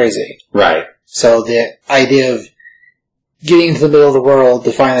just gone crazy. Right. So the idea of getting into the middle of the world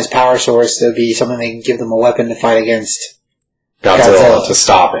to find this power source to be something that can give them a weapon to fight against Godzilla to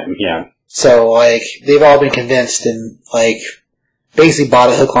stop him, yeah. So, like, they've all been convinced and, like, basically bought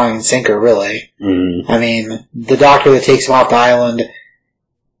a hook, line, and sinker, really. Mm-hmm. I mean, the doctor that takes him off the island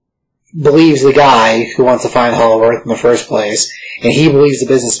believes the guy who wants to find Hollow Earth in the first place, and he believes the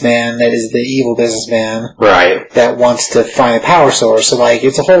businessman that is the evil businessman right. that wants to find a power source. So, like,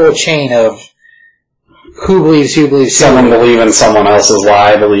 it's a whole chain of who believes someone believing someone else's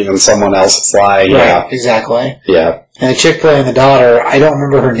lie, believing someone else's lie, yeah. Right, exactly. Yeah. And the chick playing the daughter, I don't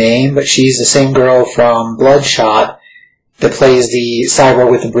remember her name, but she's the same girl from Bloodshot that plays the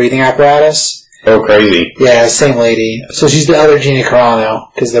cyborg with the breathing apparatus. Oh, crazy. Yeah, same lady. So she's the other Gina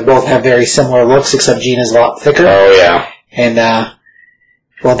Carano, because they both have very similar looks, except Gina's a lot thicker. Oh, yeah. And,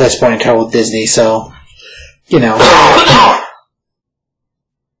 well, at this point in trouble with Disney, so, you know.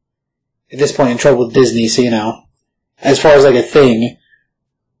 At this point in trouble with Disney, so, you know. As far as, like, a thing,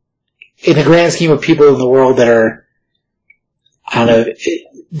 in the grand scheme of people in the world that are, I don't know,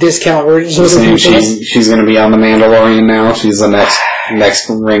 discount versions of Saying she's going to be on The Mandalorian now. She's the next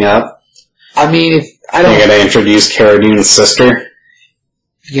ring up. I mean, if I don't... They're going to introduce Cara Dune's sister.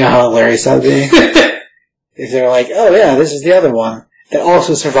 You know how hilarious that would be? If they're like, oh yeah, this is the other one that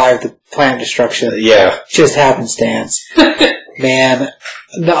also survived the planet destruction. Yeah. Just happenstance. Man,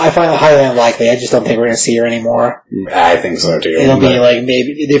 no, I find it highly unlikely. I just don't think we're going to see her anymore. I think so too. It'll be like,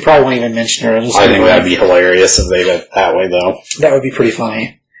 maybe, they probably won't even mention her. I think that'd be hilarious if they did it that way though. That would be pretty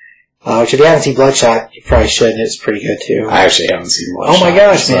funny. Which if you haven't seen Bloodshot, you probably should. It's pretty good too. I actually haven't seen Bloodshot. Oh my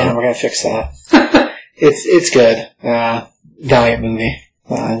gosh, man, we're going to fix that. It's good. Valiant movie.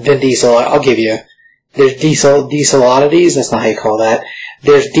 Vin Diesel, I'll give you. There's diesel oddities. That's not how you call that.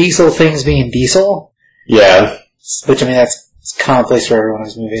 There's diesel things being diesel. Yeah. Which, I mean, that's commonplace for everyone in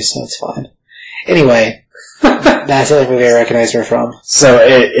his movies, so it's fine. Anyway, that's the only movie I recognize her from. So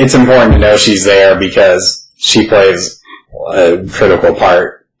it's important to know she's there because she plays a critical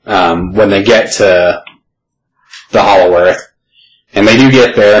part when they get to the Hollow Earth. And they do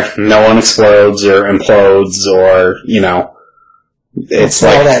get there. No one explodes or implodes or, you know, it's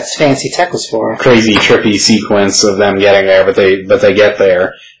like all that fancy tech was for. Crazy trippy sequence of them getting there, but they get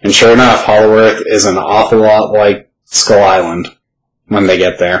there. And sure enough, Hollow Earth is an awful lot like Skull Island when they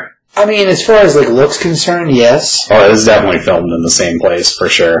get there. I mean, as far as like looks concerned, yes. Oh, it was definitely filmed in the same place for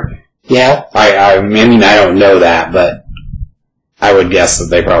sure. Yeah. I mean, I don't know that, but I would guess that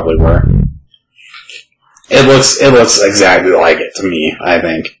they probably were. It looks exactly like it to me, I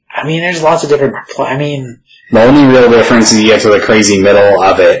think. I mean, there's lots of different... The only real difference is you get to the crazy middle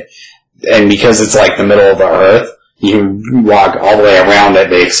of it, and because it's like the middle of the Earth, you can walk all the way around it,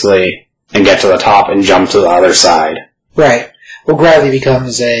 basically, and get to the top and jump to the other side. Right. Well, gravity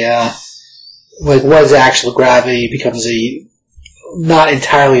becomes what is actual gravity becomes a not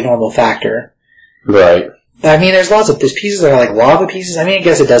entirely normal factor. Right. I mean, there's pieces that are like lava pieces. I mean, I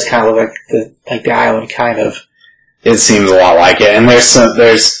guess it does kind of look like the island, kind of. It seems a lot like it, and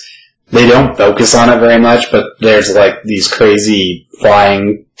they don't focus on it very much, but there's like these crazy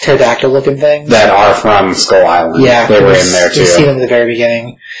flying pterodactyl-looking things that are from Skull Island. Yeah, they were in there too. We see them at the very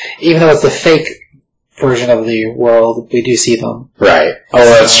beginning, even though it's the fake version of the world. We do see them. Right. Oh,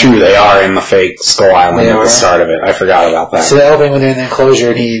 that's true. They are in the fake Skull Island at the start of it. I forgot about that. So the opening when they're in the enclosure,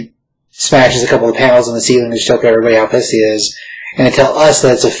 and he smashes a couple of panels in the ceiling to show everybody how pissed he is, and to tell us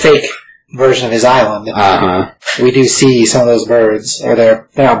that it's a fake version of his island. Uh-huh. We do see some of those birds, or they're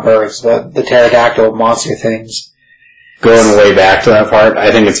not birds, but the pterodactyl monster things. Going way back to that part,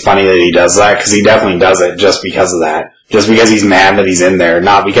 I think it's funny that he does that, because he definitely does it just because of that. Just because he's mad that he's in there,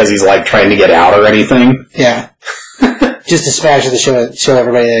 not because he's like trying to get out or anything. Yeah. Just to smash it to show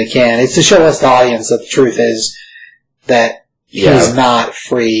everybody that he can. It's to show us, the audience, that the truth is that he's not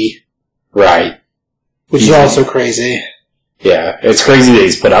free. Right. Which is also crazy. Yeah, it's crazy that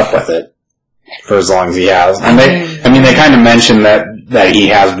he's put up with it for as long as he has. And they kind of mention that he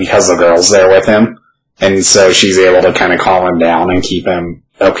has because the girl's there with him, and so she's able to kind of calm him down and keep him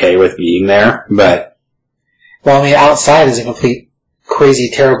okay with being there. But well, I mean, outside is a complete crazy,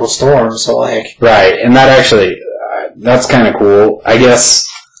 terrible storm. So like, right, and that actually that's kind of cool. I guess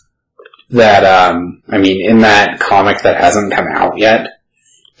that I mean, in that comic that hasn't come out yet,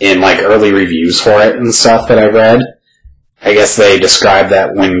 in like early reviews for it and stuff that I've read, I guess they describe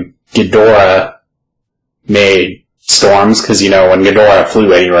that when Ghidorah made storms, because, you know, when Ghidorah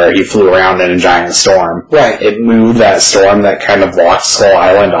flew anywhere, he flew around in a giant storm. Right. It moved that storm that kind of blocked Skull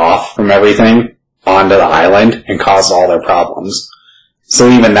Island off from everything onto the island and caused all their problems. So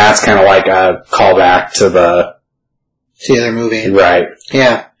even that's kind of like a callback to the other movie. Right.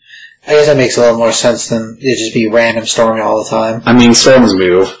 Yeah. I guess that makes a little more sense than it just be random storming all the time. I mean, storms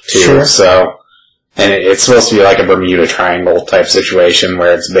move, too, sure. So... And it's supposed to be like a Bermuda Triangle type situation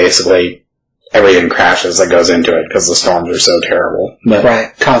where it's basically everything crashes that goes into it because the storms are so terrible. But,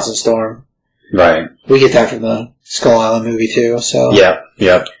 right. Constant storm. Right. We get that from the Skull Island movie too, so.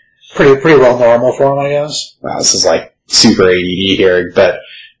 Yep. Pretty well normal for him, I guess. Wow, this is like super ADD here, but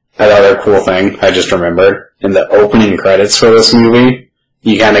another cool thing I just remembered, in the opening credits for this movie,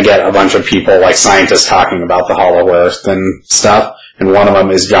 you kind of get a bunch of people, like scientists, talking about the Hollow Earth and stuff, and one of them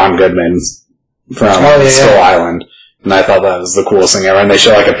is John Goodman's from Skull Island. And I thought that was the coolest thing ever. And they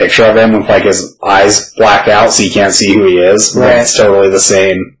show like a picture of him with like his eyes blacked out so you can't see who he is. Right. It's totally the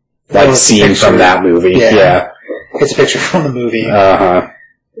same like scene from that movie. Yeah. It's a picture from the movie. Uh-huh.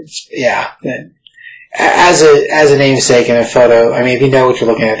 Yeah. As a namesake and a photo, I mean, if you know what you're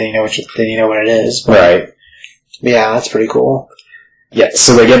looking at, then you know what it is. But, Right. Yeah, that's pretty cool. Yeah,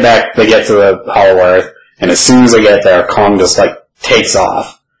 so they get to the Hollow Earth, and as soon as they get there, Kong just, like, takes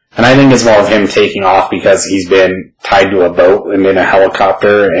off. And I think it's more of him taking off because he's been tied to a boat and in a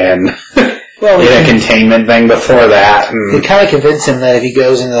helicopter and Well, in a containment thing before that. They And, kind of convince him that if he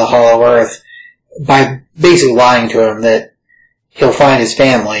goes into the Hollow Earth, by basically lying to him, that he'll find his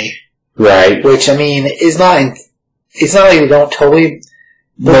family. right. Which, I mean, it's not like they don't totally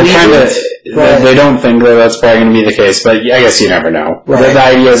They believe kind of, it, but- they don't think that that's probably going to be the case, but I guess you never know. Right. The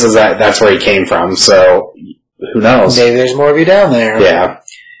idea is that that's where he came from, so who knows? Maybe there's more of you down there. Yeah.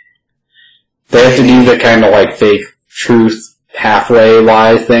 They have to do the kind of like fake truth halfway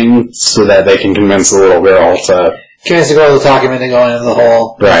lie thing so that they can convince the little girl to... Convince the girl to talk him into going into the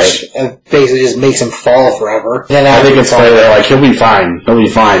hole. Right. Which basically just makes him fall forever. Then I after think he it's falls- funny, they're like, he'll be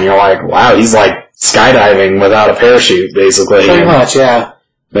fine. You're like, wow, he's like skydiving without a parachute, basically. Pretty much, yeah.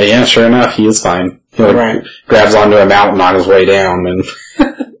 But yeah, sure enough, he is fine. He like, Right. grabs onto a mountain on his way down, and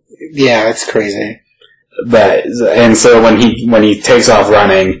Yeah, it's crazy. and so when he takes off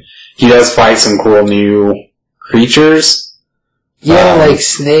running, he does fight some cool new creatures. Yeah, like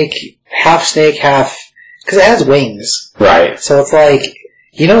half, because it has wings. Right. So it's like,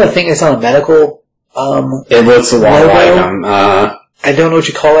 you know the thing that's on a medical, It looks a lot Logo? like him. I don't know what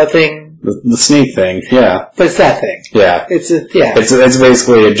you call that thing, The snake thing. Yeah. but it's that thing. Yeah. It's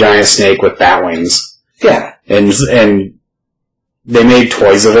basically a giant snake with bat wings. Yeah. And they made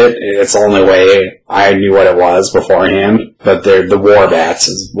toys of it. It's the only way I knew what it was beforehand. But they're the war bats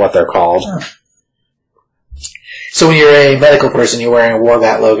is what they're called. So when you're a medical person, you're wearing a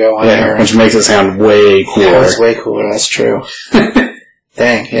Warbat logo on Yeah, your... which makes it sound way cooler. Yeah, that's way cooler, that's true.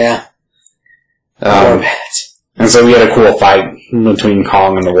 Dang, yeah. Warbats. And so we had a cool fight between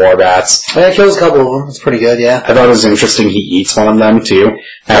Kong and the war bats. Yeah, it kills a couple of them. It's pretty good, yeah. I thought it was interesting he eats one of them too.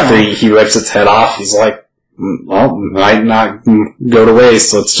 After he rips its head off, he's like, well, might not go to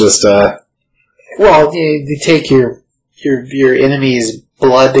waste. Let's just, Well, you take your enemy's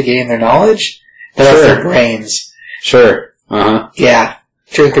blood to gain their knowledge, but that's Sure. their brains. Sure. Uh-huh. Yeah.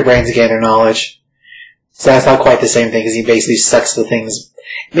 Drink their brains to gain their knowledge. So that's not quite the same thing, because he basically sucks the things.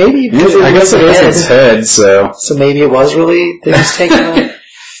 Maybe because I guess it is its head, so. So maybe it was really they just taking it.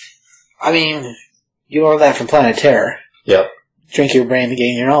 I mean, you learned that from Planet Terror. Yep. Drink your brain to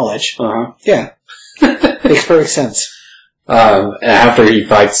gain your knowledge. Uh-huh. Yeah. Makes perfect sense. After he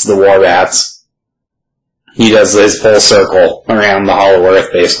fights the war bats, he does his full circle around the Hollow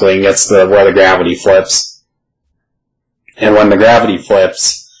Earth, basically, and gets where the gravity flips. And when the gravity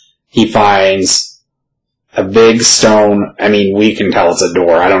flips, he finds a big stone. I mean, we can tell it's a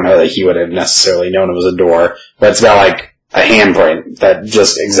door. I don't know that he would have necessarily known it was a door, but it's got like a handprint that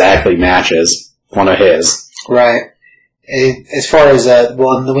just exactly matches one of his. Right. As far as,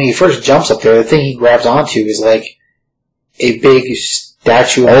 when he first jumps up there, the thing he grabs onto is like a big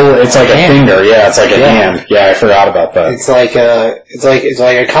statue. Oh, it's like a finger. Yeah, it's like a hand. Yeah, I forgot about that. It's like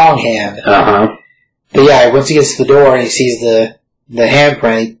a Kong hand. Uh-huh. But yeah, once he gets to the door and he sees the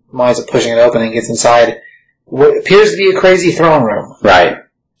handprint, he winds up pushing it open and gets inside what appears to be a crazy throne room. Right.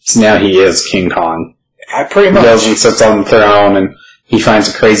 So now he is King Kong. Pretty He much. goes and sits on the throne, and he finds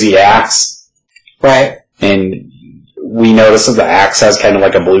a crazy axe, Right. and we notice that the axe has kind of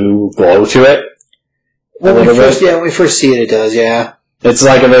like a blue glow to it. When we little first see it, it does, yeah. It's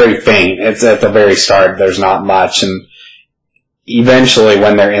like a very faint. It's at the very start. There's not much, and eventually,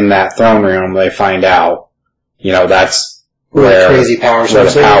 when they're in that throne room, they find out, that's Where the crazy power where the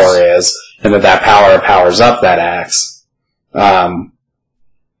source power is, and that power powers up that axe.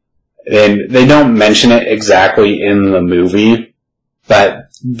 And they don't mention it exactly in the movie, but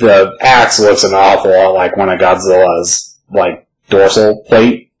the axe looks an awful lot like one of Godzilla's, like, dorsal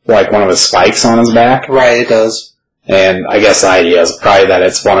plate, like one of his spikes on his back. Right, it does. And I guess the idea is probably that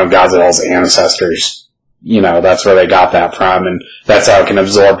it's one of Godzilla's ancestors. That's where they got that from, and that's how it can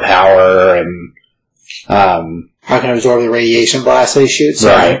absorb power, and, How can it absorb the radiation blast that he shoots?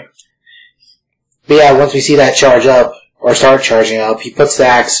 right. But yeah, once we see that charge up, or start charging up, he puts the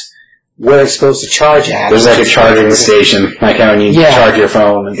axe where it's supposed to charge at. There's like a charging station, like how when you charge your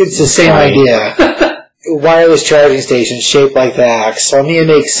phone. It's the same idea. Wireless charging station shaped like the axe. So I mean, it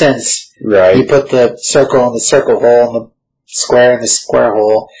makes sense. Right. You put the circle in the circle hole and the square in the square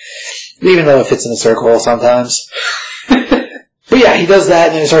hole. Even though it fits in the circle hole sometimes. But yeah, he does that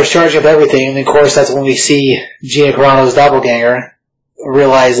and then he starts charging up everything. And of course, that's when we see Gina Carano's doppelganger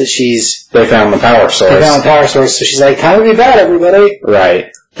realize that They found the power source. they found the power source. So she's like, time to be bad, everybody.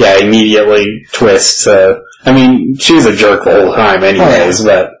 Right. immediately twists. I mean, she was a jerk the whole time anyways,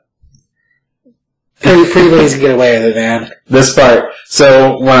 but... Pretty ladies can get away with it, man. This part,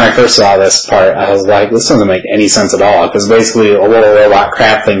 so when I first saw this part, I was like, this doesn't make any sense at all, because basically a little robot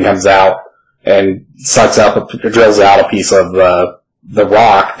crab thing comes out and drills out a piece of the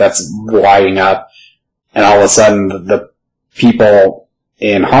rock that's lighting up, and all of a sudden the people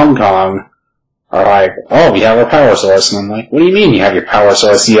in Hong Kong are like, oh, we have our power source. And I'm like, what do you mean you have your power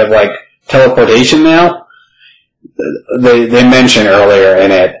source? You have, like, teleportation now? They mention earlier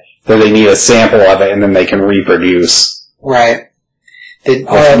in it that they need a sample of it and then they can reproduce. Right. Which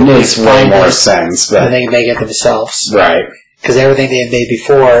makes way more sense. But and they can make it themselves. Right. Because everything they had made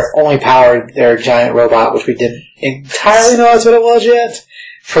before only powered their giant robot, which we didn't entirely know that's what it was yet,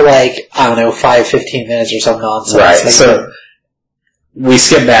 for 5-15 minutes or some nonsense. Right. So we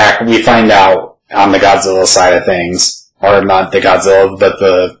skip back, we find out on the Godzilla side of things, or not the Godzilla, but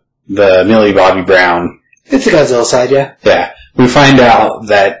the Millie Bobby Brown. It's the Godzilla side, yeah. Yeah. We find out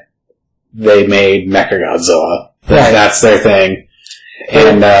that they made Mechagodzilla. Right. That's their thing.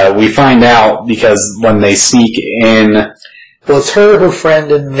 And we find out because when they sneak in... Well, it's her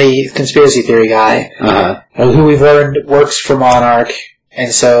friend, and the conspiracy theory guy, who we've learned works for Monarch.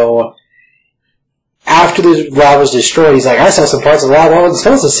 And so, after the lab was destroyed, he's like, I saw some parts of the lab I wasn't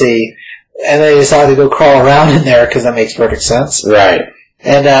supposed to see. And they decided to go crawl around in there, because that makes perfect sense. Right.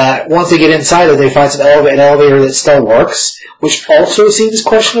 And once they get inside it, they find an elevator that still works, which also seems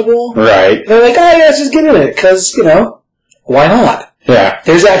questionable. Right. And they're like, oh, yeah, let's just get in it, because, why not? Yeah.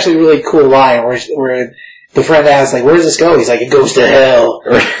 There's actually a really cool line where the friend asks, where does this go? He's like, it goes to hell.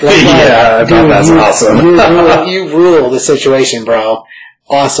 Yeah, I thought that's awesome. You rule the situation, bro.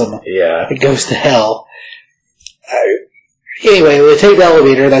 Awesome. Yeah. It goes to hell. Anyway, they take the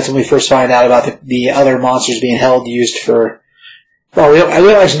elevator. That's when we first find out about the other monsters being used for... Well, I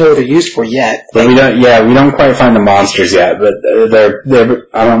don't actually know what they're used for yet. But we don't quite find the monsters yet, but they're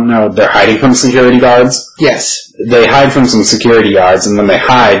I don't know, they're hiding from security guards? Yes. They hide from some security guards, and when they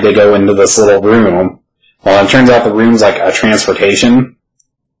hide, they go into this little room. Well, it turns out the room's like a transportation,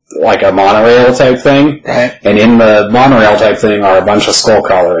 like a monorail type thing. Right. And in the monorail type thing are a bunch of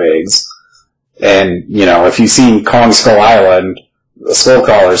skullcrawler eggs. And, if you've seen Kong Skull Island, the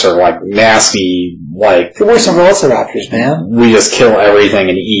skullcrawlers are nasty, There were some velociraptors, man. we just kill everything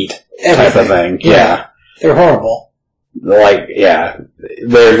and eat type of thing. Yeah. They're horrible. They're like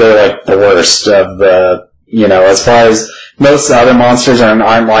the worst of the, as far as most other monsters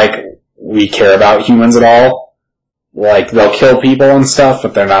aren't like we care about humans at all. They'll kill people and stuff,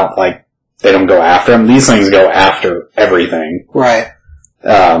 but they're not they don't go after them. These things go after everything. Right.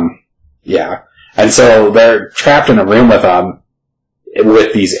 Yeah. And so they're trapped in a room with them,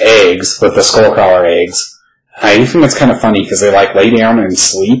 with these eggs, with the skullcrawler eggs. I think it's kind of funny because they lay down and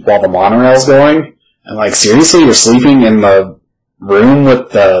sleep while the monorail's going. And seriously, you're sleeping in the room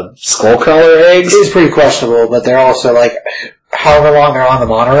with the skullcrawler eggs? It is pretty questionable, but they're also however long they're on the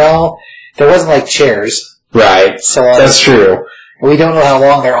monorail, there wasn't chairs. Right. So that's true. We don't know how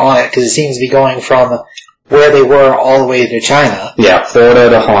long they're on it because it seems to be going from where they were all the way to China. Yeah, Florida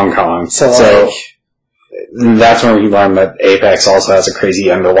to Hong Kong. So that's when we learned that Apex also has a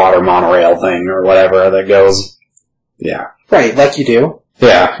crazy underwater monorail thing or whatever that goes. Yeah. Right, like you do.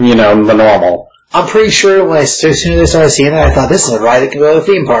 Yeah, the normal. I'm pretty sure as soon as I started seeing that, I thought this is a ride that can go to the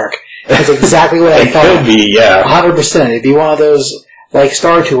theme park. That's exactly what I thought. It could be, yeah. 100%. It'd be one of those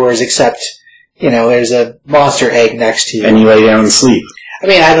Star Tours, except there's a monster egg next to you, and you lay down and sleep. I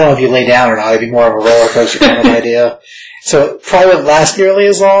mean, I don't know if you lay down or not. It'd be more of a roller coaster kind of idea. So it probably wouldn't last nearly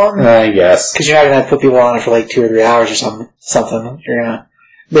as long. I guess. Because you're not going to have to put people on it for 2 or 3 hours or something. You're going to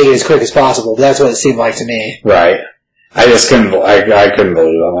make it as quick as possible. But that's what it seemed like to me. Right. I just couldn't, I couldn't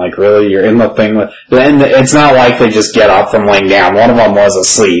believe it. I'm really? You're in the thing with, and it's not like they just get up from laying down. One of them was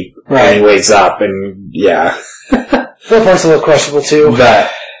asleep. Right. And he wakes up and, yeah. That part's a little questionable too.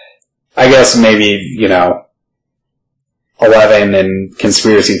 But, I guess maybe, 11 and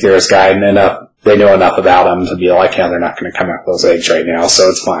conspiracy theorist guy they know enough about them to be yeah, they're not going to come out with those eggs right now, so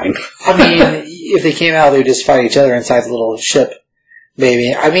it's fine. I mean, if they came out, they would just fight each other inside the little ship,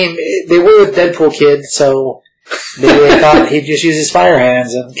 maybe. I mean, they were a Deadpool kid, so maybe they thought he'd just use his fire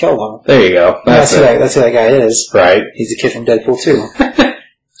hands and kill them. There you go. That's who that guy is. Right. He's a kid from Deadpool too.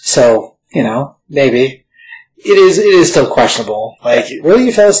 So, maybe. It is still questionable. Really,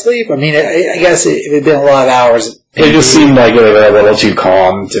 you fell asleep? I mean, I guess it had been a lot of hours. It just seemed like they were a little too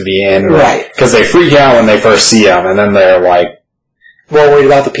calm to be in. Right. Because they freak out when they first see them, and then they're more worried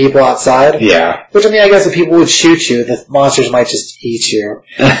about the people outside? Yeah. Which, I guess the people would shoot you. The monsters might just eat you.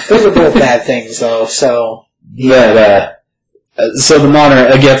 Those are both bad things, though, so... But, So the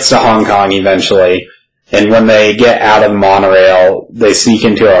monorail gets to Hong Kong eventually, and when they get out of the monorail, they sneak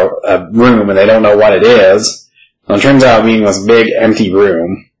into a room and they don't know what it is. Well, it turns out being this big empty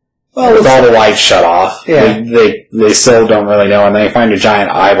room with all the lights shut off. Yeah. They still don't really know, and they find a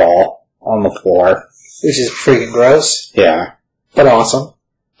giant eyeball on the floor. Which is freaking gross, Yeah. but awesome.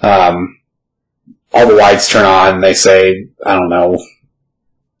 All the lights turn on, and they say, I don't know,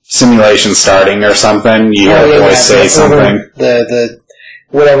 simulation starting or something. You hear a voice say something.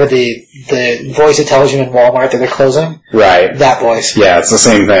 Whatever the voice that tells you in Walmart that they're closing. Right. That voice. Yeah, it's the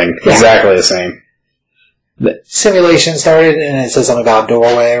same thing. Yeah. Exactly the same. Simulation started, and it says something about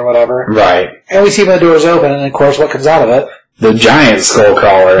doorway or whatever. Right. And we see when the door's open, and of course, what comes out of it? The giant skull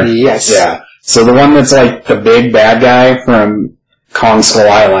crawler. Yes. Yeah. So the one that's like the big bad guy from Kong Skull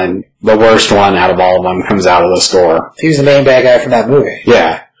Island, the worst one out of all of them, comes out of the store. He was the main bad guy from that movie.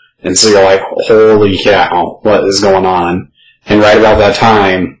 Yeah. And so you're like, holy cow, what is going on? And right about that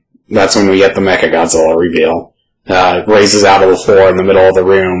time, that's when we get the Mechagodzilla reveal. Raises out of the floor in the middle of the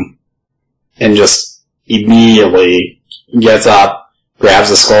room, and just immediately gets up, grabs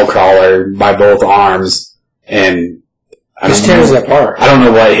the skull crawler by both arms, and Just tears it apart. I don't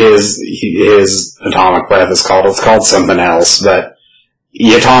know what his atomic breath is called. It's called something else, but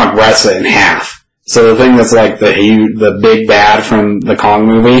he atomic breaths it in half. So the thing that's like the big bad from the Kong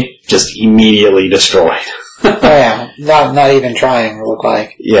movie, just immediately destroyed. Oh yeah, not even trying to look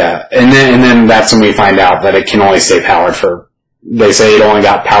like. Yeah, and then that's when we find out that it can only stay powered for. They say it only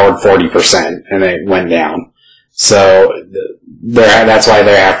got powered 40%, and it went down. So that's why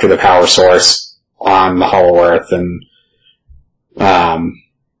they're after the power source on the Hollow Earth, and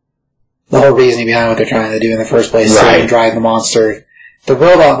the whole reasoning behind what they're trying to do in the first place is so they can drive the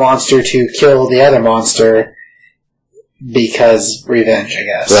robot monster to kill the other monster because revenge, I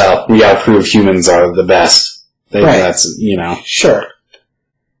guess. Well, we gotta prove humans are the best. That's, Sure.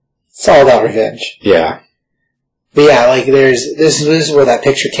 It's all about revenge. Yeah. But yeah, like this is where that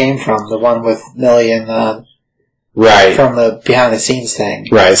picture came from, the one with Millie and right. from the behind the scenes thing.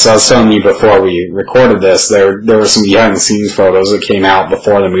 Right, so I was telling you before we recorded this, there were some behind the scenes photos that came out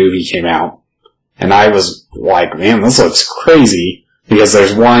before the movie came out. And I was like, man, this looks crazy. Because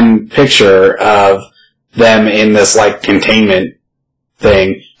there's one picture of them in this like containment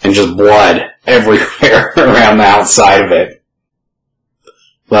thing and just blood everywhere around the outside of it.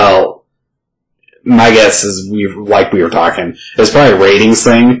 Well, my guess is we were talking, it's probably a ratings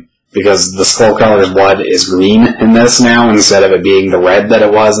thing because the skull crawler's blood is green in this now instead of it being the red that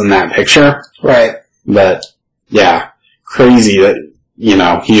it was in that picture. Right. But yeah, crazy that,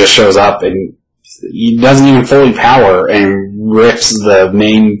 he just shows up and he doesn't even fully power and rips the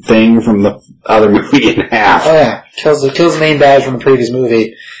main thing from the other movie in half. Oh yeah, kills the main bad from the previous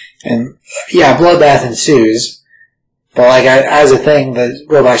movie, and yeah, bloodbath ensues. But like as a thing, the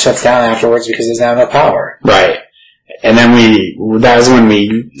robot shuts down afterwards because there's now no power. Right, and then that was when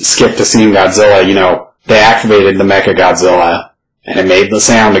we skipped to seeing Godzilla. They activated the Mechagodzilla and it made the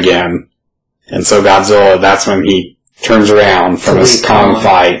sound again, and so Godzilla. That's when he turns around from his Kong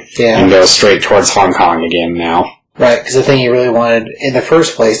fight and goes straight towards Hong Kong again now. Right, because the thing he really wanted in the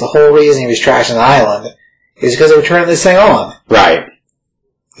first place, the whole reason he was trashing the island, is because they were turning this thing on. Right.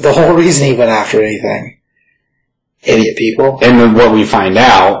 The whole reason he went after anything. Idiot people. And then what we find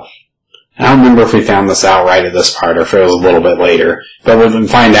out, I don't remember if we found this out right at this part or if it was a little bit later, but what we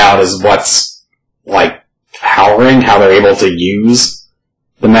find out is what's, like, powering, how they're able to use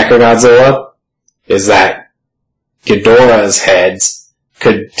the Mechagodzilla, is that Ghidorah's heads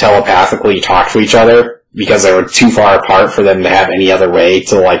could telepathically talk to each other because they were too far apart for them to have any other way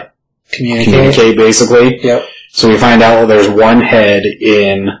to, like, communicate basically. Yep. So we find out there's one head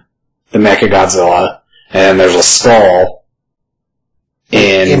in the Mechagodzilla, and there's a skull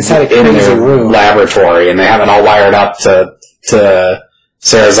inside in their room. laboratory, and they have it all wired up to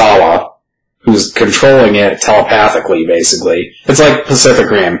Serizawa, who's controlling it telepathically, basically. It's like Pacific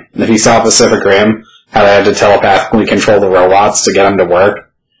Rim. If you saw Pacific Rim, how they had to telepathically control the robots to get them to work.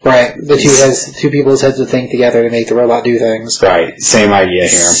 Right. The two people's heads would think together to make the robot do things. Right. Same idea here.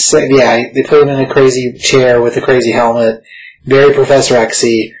 So, yeah, they put him in a crazy chair with a crazy helmet. Very Professor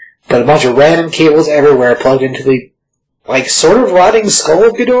X-y. But a bunch of random cables everywhere plugged into the, like, sort of rotting skull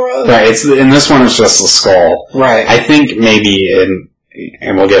of Ghidorah? Right. In this one, it's just a skull. Right. I think maybe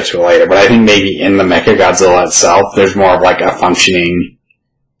and we'll get to it later, but I think maybe in the Mechagodzilla itself, there's more of like a functioning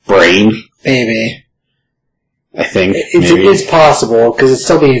brain. Maybe. I think. It's possible, because it's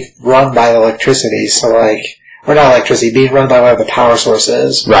still being run by electricity, so like... Or not electricity, being run by whatever the power source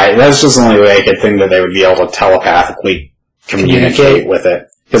is. Right, that's just the only way I could think that they would be able to telepathically communicate with it.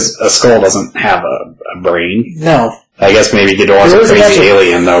 Because a skull doesn't have a brain. No. I guess maybe Ghidorah's a crazy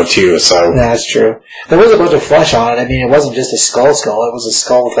alien, though, too, so... Yeah, that's true. There was a bunch of flesh on it. I mean, it wasn't just a skull. It was a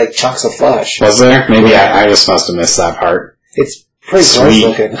skull with, like, chunks of flesh. Was there? Maybe I just must have missed that part. It's pretty gross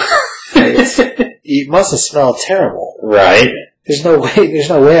looking. It must have smelled terrible. Right. There's no way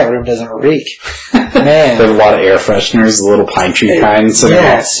that room doesn't reek. Man. There's a lot of air fresheners, the little pine tree kinds.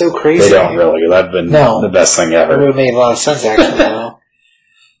 Yeah, it's so crazy. They don't really. That'd been the best thing ever. It would have made a lot of sense, actually, though.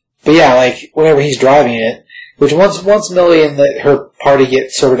 But yeah, like, whenever he's driving it, which once Millie and her party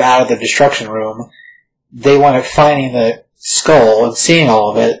get sort of out of the destruction room, they wind up finding the skull and seeing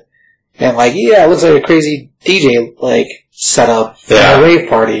all of it, and like, yeah, it looks like a crazy DJ, like, setup for a rave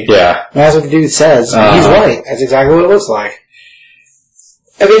party. Yeah. And that's what the dude says. He's right. That's exactly what it looks like.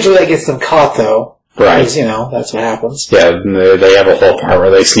 Eventually that gets them caught, though. Right. Because, that's what happens. Yeah, they have a whole part where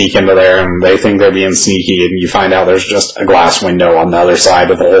they sneak into there and they think they're being sneaky, and you find out there's just a glass window on the other side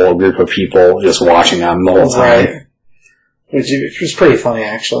with a whole group of people just watching them the whole time. Right. Which was pretty funny,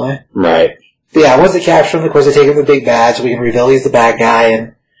 actually. Right. But yeah, once they capture him, of course, they take him to the big bad, so we can reveal he's the bad guy,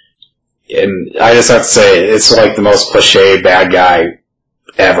 and I just have to say, it's like the most cliche bad guy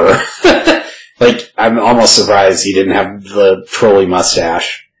ever. Like, I'm almost surprised he didn't have the trolley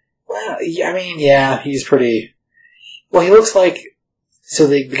mustache. Well, I mean, yeah, he's pretty... Well, he looks like... So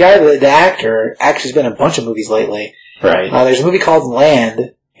the guy, the actor, actually has been in a bunch of movies lately. Right. There's a movie called Land,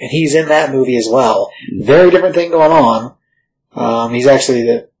 and he's in that movie as well. Very different thing going on. He's actually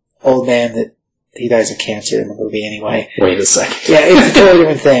the old man that... He dies of cancer in the movie anyway. Wait a second. Yeah, it's a totally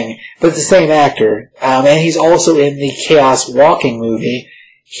different thing. But it's the same actor. And he's also in the Chaos Walking movie.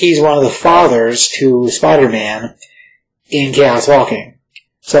 He's one of the fathers to Spider-Man in Chaos Walking.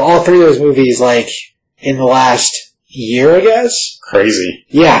 So all three of those movies, like, in the last year, I guess? Crazy.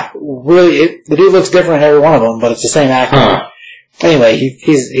 Yeah, really, the dude looks different in every one of them, but it's the same actor. Huh. Anyway,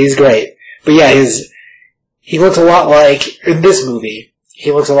 he's great. But yeah, he looks a lot like, in this movie,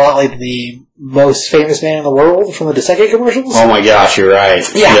 he looks a lot like the most famous man in the world from the Dos Equis commercials. Oh my gosh, you're right.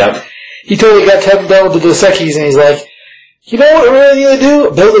 Yeah. Yep. He totally got Kevin done with the Dos Equis, and he's like, you know what we really need to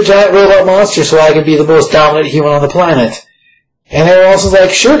do? Build a giant robot monster so I can be the most dominant human on the planet. And everyone else was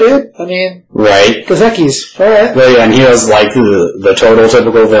like, sure, dude. I mean, right. Dos Equis. All right. But yeah, and he was like the total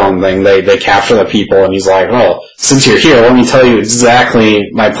typical villain thing. They capture the people, and he's like, oh, since you're here, let me tell you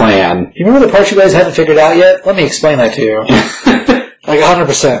exactly my plan. You remember the part you guys haven't figured out yet? Let me explain that to you. Like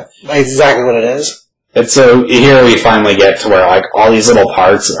 100%. Like exactly what it is. And so here we finally get to where like all these little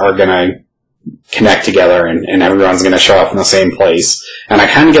parts are gonna connect together and everyone's gonna show up in the same place. And I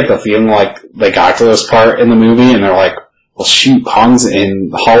kind of get the feeling like they got to this part in the movie and they're like, well shoot, Kong's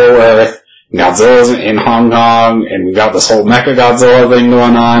in Hollow Earth, Godzilla's in Hong Kong, and we've got this whole Mecha Godzilla thing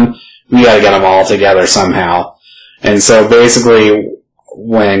going on. We gotta get them all together somehow. And so basically,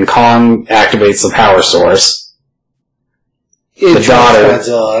 when Kong activates the power source, the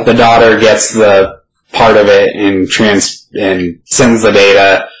daughter gets the part of it and sends the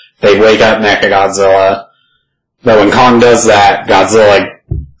data. They wake up Mechagodzilla. But when Kong does that, Godzilla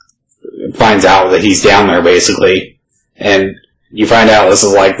finds out that he's down there basically. And you find out this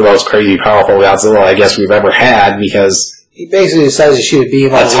is like the most crazy powerful Godzilla I guess we've ever had because he basically decides to shoot a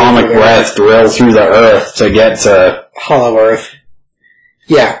beam atomic breath drilled through the earth to get to Hollow Earth.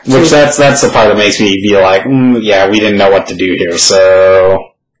 Yeah. Which that's the part that makes me be like, yeah, we didn't know what to do here,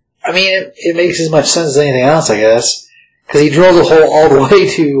 so... I mean, it makes as much sense as anything else, I guess. Because he drills a hole all the way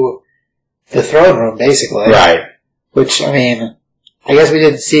to the throne room, basically. Right. Which, I mean, I guess we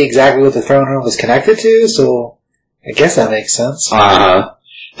didn't see exactly what the throne room was connected to, so I guess that makes sense. Uh-huh.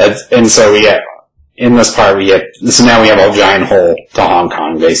 And so in this part so now we have a giant hole to Hong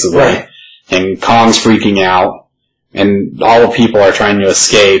Kong, basically. Right. And Kong's freaking out. And all the people are trying to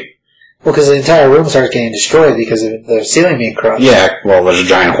escape. Well, because the entire room starts getting destroyed because of the ceiling being crushed. Yeah, well, there's a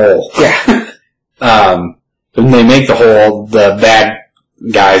giant hole. Yeah. And they make the hole, the bad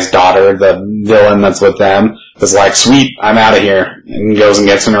guy's daughter, the villain that's with them, is like, sweet, I'm out of here. And goes and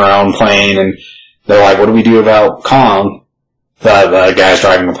gets in her own plane, and they're like, what do we do about Kong? The guys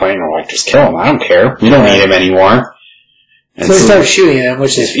driving the plane are like, just kill him, I don't care. We don't need him anymore. And so they start shooting him,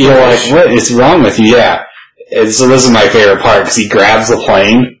 which is... You're like, what is wrong with you? Yeah. And so this is my favorite part, because he grabs the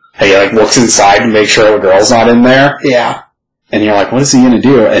plane, and he looks inside to make sure the girl's not in there. Yeah. And you're like, what is he gonna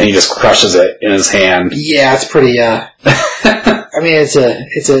do? And he just crushes it in his hand. Yeah, it's pretty, I mean, it's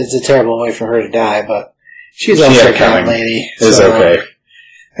a terrible way for her to die, but she's also a kind lady. It's okay.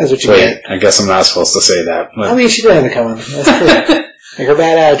 That's what you get. I guess I'm not supposed to say that. But. I mean, she did have it coming. That's true. Like, her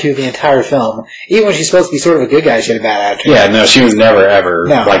bad attitude the entire film. Even when she's supposed to be sort of a good guy, she had a bad attitude. Yeah, no, she was never, ever,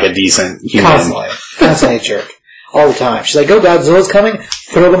 like, a decent human. Constantly a jerk. All the time. She's like, oh, Godzilla's coming,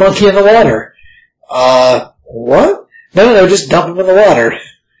 throw the monkey in the water. What? No, just dump him in the water.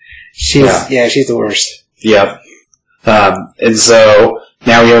 She's the worst. Yep. And so,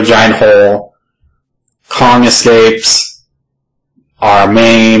 now we have a giant hole. Kong escapes. Our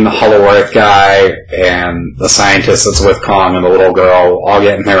main Hollow Earth guy and the scientist that's with Kong and the little girl all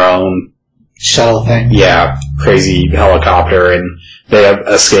get in their own shuttle thing. Yeah, crazy helicopter, and they have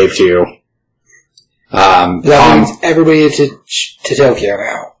escaped too. That means everybody to Tokyo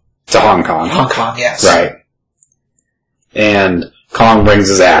now. To Hong Kong. Hong Kong, yes. Right. And Kong brings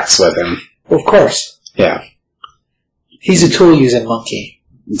his axe with him. Well, of course. Yeah. He's a tool-using monkey.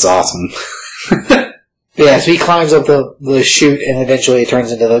 It's awesome. Yeah, so he climbs up the chute, and eventually it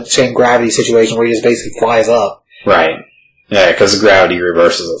turns into the same gravity situation where he just basically flies up. Right. Yeah, because gravity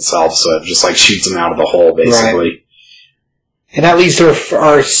reverses itself, so it just shoots him out of the hole, basically. Right. And that leads to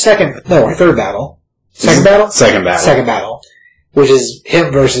our third battle. Second battle? Second battle. Second battle. Which is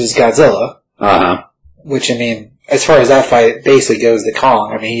him versus Godzilla. Uh-huh. Which, I mean, as far as that fight basically goes to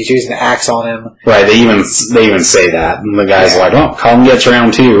Kong. I mean, he's using the axe on him. Right, they even say that. And the guy's like, oh, Kong gets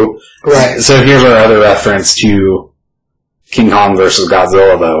round two. Right. So here's our other reference to King Kong versus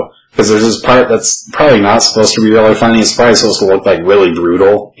Godzilla, though. Because there's this part that's probably not supposed to be really funny. It's probably supposed to look really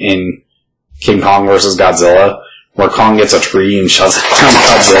brutal in King Kong versus Godzilla, where Kong gets a tree and shoves it down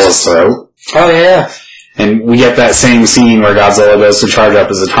Godzilla's throat. Oh, yeah. And we get that same scene where Godzilla goes to charge up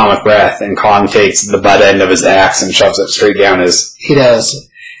his atomic breath, and Kong takes the butt end of his axe and shoves it straight down his... He does.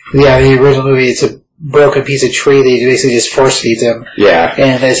 Yeah, in the original movie, it's a broken piece of tree that he basically just force feeds him. Yeah.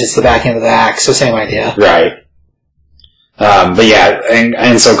 And this is the back end of the axe, so same idea. Right. But yeah,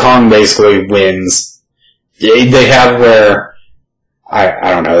 and so Kong basically wins. They have where,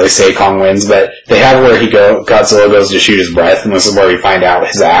 I don't know, they say Kong wins, but they have where Godzilla goes to shoot his breath, and this is where we find out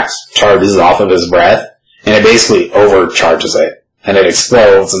his axe charges off of his breath, and it basically overcharges it, and it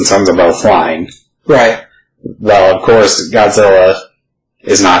explodes and sends them both flying. Right. Well, of course, Godzilla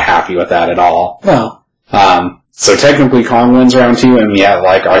is not happy with that at all. No. So technically Kong wins round two, and we have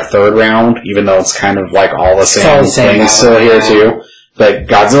our third round, even though it's kind of all the same things still here too. But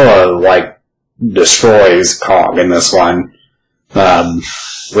Godzilla, destroys Kong in this one.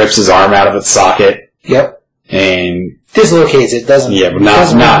 Rips his arm out of its socket. Yep. And dislocates it, doesn't remove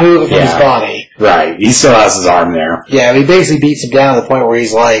it from his body. Right. He still has his arm there. Yeah, he basically beats him down to the point where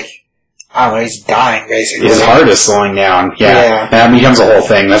he's I don't know, he's dying, basically. His heart is slowing down. Yeah. That becomes a whole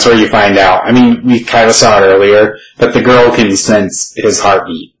thing. That's where you find out. I mean, we kind of saw it earlier, but the girl can sense his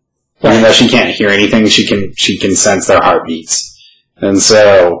heartbeat. Right. Even though she can't hear anything, she can sense their heartbeats. And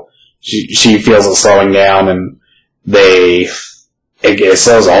so, she feels it slowing down, and it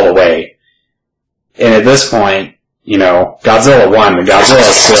slows all the way. And at this point, Godzilla won, but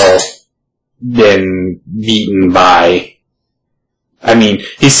Godzilla's still been beaten by,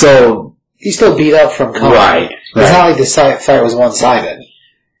 he's still beat up from Kong. Right. It's not like this fight was one-sided.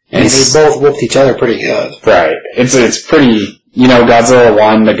 And they both whooped each other pretty good. Right. It's pretty, Godzilla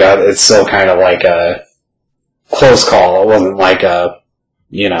won, but it's still kind of like a close call. It wasn't like a,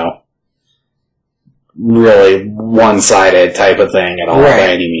 really one-sided type of thing at all by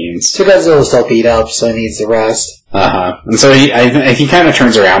any means. So Godzilla's still beat up, so he needs the rest. And so he kind of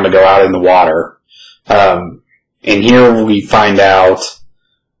turns around to go out in the water. And here we find out,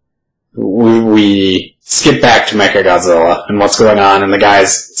 we skip back to Mechagodzilla and what's going on, and the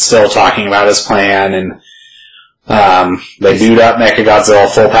guy's still talking about his plan, and they boot up Mechagodzilla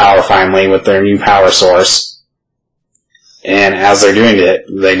full power finally with their new power source. And as they're doing it,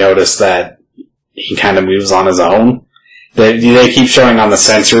 they notice that he kind of moves on his own. They keep showing on the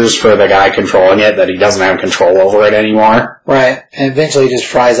sensors for the guy controlling it that he doesn't have control over it anymore. Right. And eventually just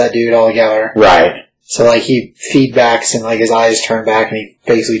fries that dude altogether. Right. So, he feedbacks and, his eyes turn back and he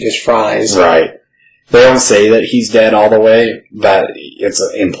basically just fries. Right. They don't say that he's dead all the way, but it's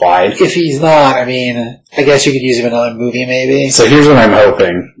implied. If he's not, I guess you could use him in another movie maybe. So here's what I'm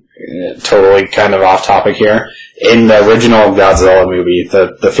hoping. Totally kind of off topic here. In the original Godzilla movie,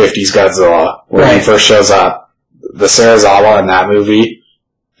 the 50s Godzilla, when he first shows up, the Serizawa in that movie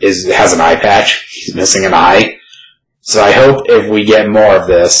has an eye patch. He's missing an eye. So I hope if we get more of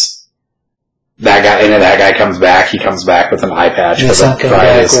this, that guy comes back, he comes back with an eye patch. Patch.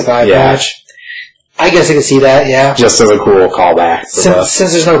 I guess I could see that, yeah. Just as a cool callback. Since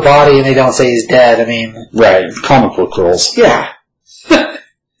there's no body and they don't say he's dead, Right, comic book rules. Yeah.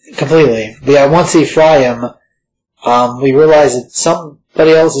 Completely. But yeah, once they fry him, we realize that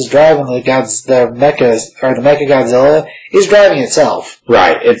somebody else is driving the Mechagodzilla is driving itself.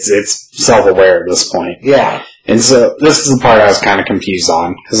 Right, it's self-aware at this point. Yeah. And so, this is the part I was kind of confused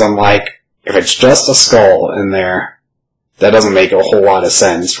on, because I'm like, if it's just a skull in there, that doesn't make a whole lot of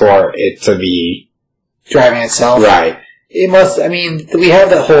sense for it to be driving itself. Right. It must, I mean, we have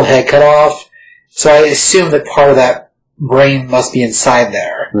that whole head cut off, so I assume that part of that brain must be inside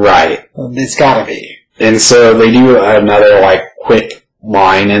there. Right. It's gotta be. And so they do another, like, quick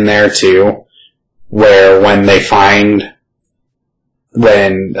line in there, too, where when they find,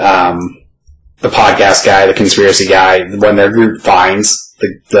 when, the podcast guy, the conspiracy guy, when their group finds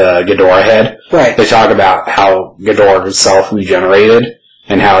the Ghidorah head, Right. they talk about how Ghidorah is self-regenerated,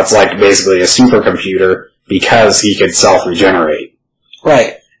 and how it's like basically a supercomputer because he could self-regenerate.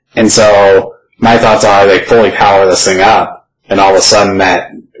 Right. And so, my thoughts are they fully power this thing up, and all of a sudden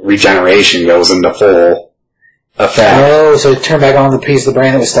that regeneration goes into full effect. Oh, so it turned back on the piece of the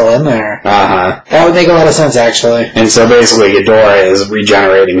brain that was still in there. Uh-huh. That would make a lot of sense, actually. And so basically Ghidorah is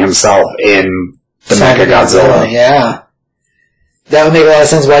regenerating himself in the Mechagodzilla. Yeah. That would make a lot of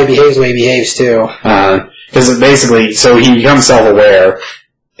sense why he behaves the way he behaves, too. Because basically, so he becomes self-aware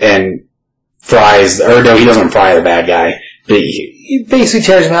and fries, or no, he doesn't fry the bad guy. But He basically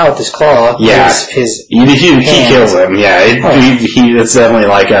tears him out with his claw. Yeah. He kills him, yeah. It's definitely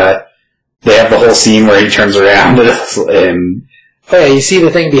like they have the whole scene where he turns around and Oh yeah, you see the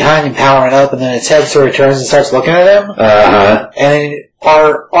thing behind him powering up, and then its head sort of turns and starts looking at him. And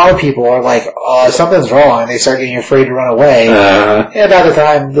our people are like, something's wrong, and they start getting afraid to run away. And about the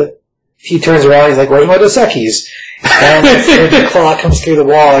time he turns around, he's like, where's my Dos Equis? And the claw comes through the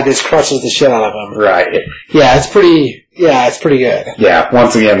wall and just crushes the shit out of him. Right. Yeah, it's pretty good. Yeah,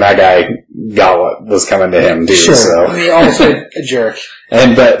 once again, that guy got what was coming to him, too. Sure. So. I mean, also a jerk.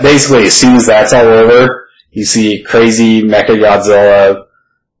 But basically, as soon as that's all over, you see crazy Mechagodzilla,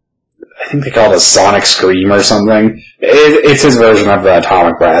 I think they call it a Sonic Scream or something. It's his version of the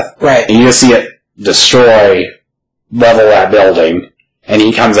Atomic Breath. Right. And you just see it level that building, and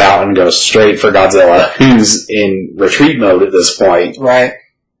he comes out and goes straight for Godzilla, who's in retreat mode at this point. Right.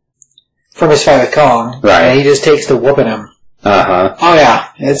 From his fight with Kong. Right. And he just takes to whooping him. Uh-huh. Oh yeah,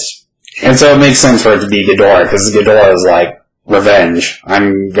 And so it makes sense for it to be Ghidorah, because Ghidorah is like, revenge.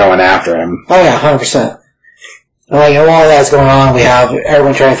 I'm going after him. Oh yeah, 100%. Like, and while that's going on, we have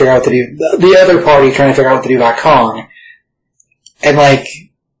everyone trying to figure out what to do, the other party trying to figure out what to do about Kong. And like,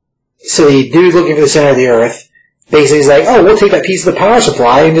 so the dude looking for the center of the earth, basically is like, oh, we'll take that piece of the power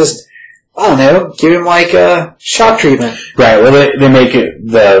supply and just, I don't know, give him like a shock treatment. Right, well they make it,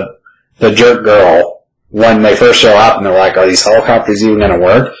 the jerk girl, when they first show up and they're like, are these helicopters even gonna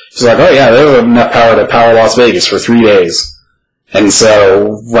work? She's like, oh yeah, they have enough power to power Las Vegas for 3 days. And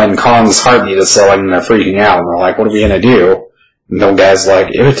so, when Kong's heartbeat is selling, they're freaking out, and they're like, what are we gonna do? And the guy's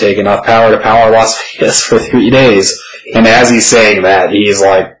like, it would take enough power to power Las Vegas for 3 days. And as he's saying that, he's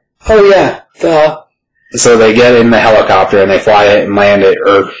like, oh yeah, So they get in the helicopter and they fly it and land it,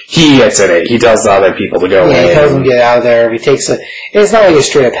 or he gets in it. He tells the other people to go away. Yeah, he tells them to get out of there. He takes it's not like a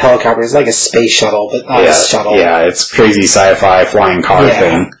straight up helicopter, it's like a space shuttle, but not a shuttle. Yeah, it's crazy sci-fi flying car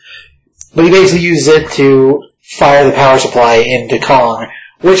thing. But he basically uses it to fire the power supply into Kong,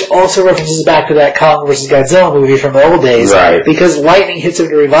 which also references back to that Kong vs. Godzilla movie from the old days. Right. Because lightning hits him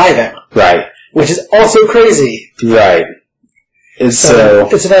to revive him. Right. Which is also crazy. Right. So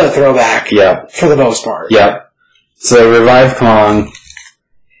it's another throwback. Yep. For the most part. Yep. So revive Kong.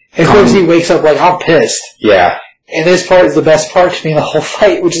 And of course he wakes up like, I'm pissed. Yeah. And this part is the best part to me in the whole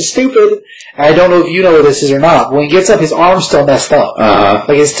fight, which is stupid. And I don't know if you know what this is or not, but when he gets up, his arm's still messed up.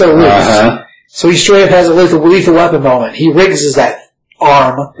 Like it's still loose. So he straight up has a lethal weapon moment. He rigs that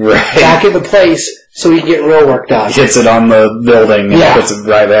arm back into place so he can get real work done. He hits it on the building and puts it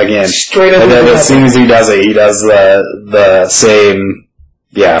right back in. Straight up. And then as soon as he does it, he does the same,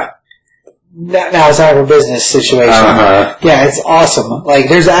 Now it's out of a business situation. Yeah, it's awesome. Like,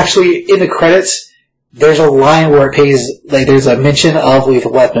 there's actually, in the credits, there's a line where it pays, like, there's a mention of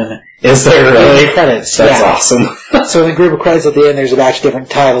Lethal Weapon. Is there really? In the credits. That's awesome. So in the group of credits at the end, there's a batch of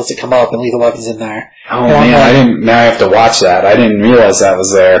different titles that come up, and Lethal Weapon's in there. Oh man, now I have to watch that. I didn't realize that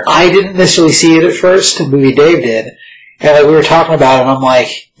was there. I didn't initially see it at first. The movie Dave did. And like, we were talking about it, and I'm like,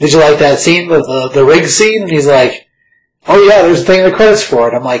 did you like that scene, the rig scene? And he's like, oh yeah, there's a thing in the credits for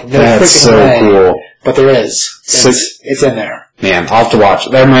it. I'm like, no That's freaking so way. cool. But there is. It's in there. Man, I'll have to watch.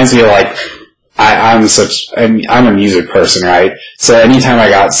 That reminds me of like, I'm a music person, right? So anytime I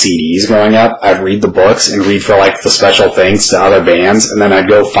got CDs growing up, I'd read the books and read for like the special things to other bands, and then I'd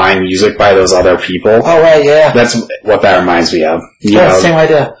go find music by those other people. Oh right, yeah. That's what that reminds me of. Same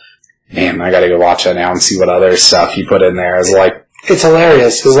idea. Man, I gotta go watch that now and see what other stuff you put in there. Is like, it's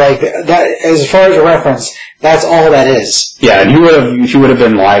hilarious, because like, that, as far as a reference, that's all that is. Yeah, and he would have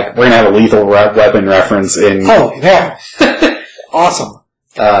been like, we're gonna have a Lethal Weapon reference in... Oh, yeah. Awesome.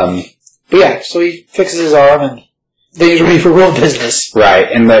 But yeah, so he fixes his arm, and Then he's ready for real business. Right,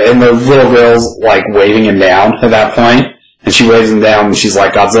 and the little girl's, like, waving him down at that point, and she waves him down, and she's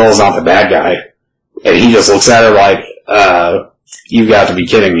like, Godzilla's not the bad guy. And he just looks at her like, you've got to be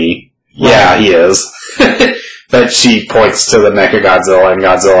kidding me. Right. Yeah, he is. But she points to the Mechagodzilla and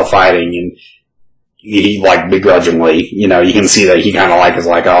Godzilla fighting, and he, like, begrudgingly, you know, you can see that he kind of, like, is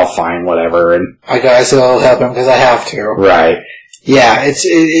like, oh, fine, whatever, and... I guess I'll help him because I have to. Right. Yeah, it's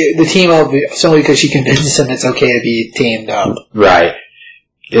the team up solely because she convinces him it's okay to be teamed up. Right.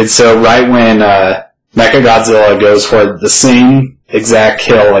 And so right when Mechagodzilla goes for the same exact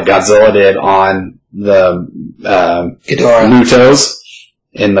kill that Godzilla did on the Ghidorah. Mutos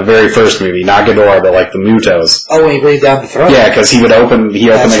in the very first movie, not Ghidorah, but like the Mutos. Oh, when he breathed down the throat? Yeah, because he opened the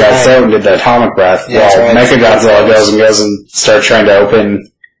guy's throat and did the atomic breath. Yeah, well, Mechagodzilla goes and starts trying to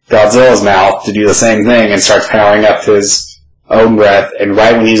open Godzilla's mouth to do the same thing and starts powering up his own breath, and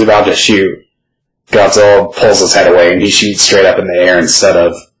right when he's about to shoot, Godzilla pulls his head away and he shoots straight up in the air instead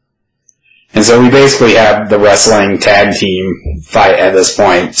of... And so we basically have the wrestling tag team fight at this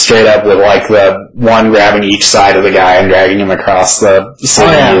point, straight up with like the one grabbing each side of the guy and dragging him across the city.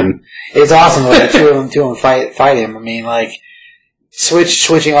 Oh, yeah. And it's awesome when the two of them fight him. I mean, like,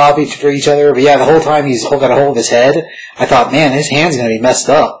 switching off for each other, but yeah, the whole time he's got a hold of his head, I thought, man, his hand's gonna be messed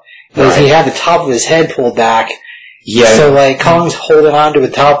up. Because he had the top of his head pulled back. Yeah. So, like, Kong's holding on to the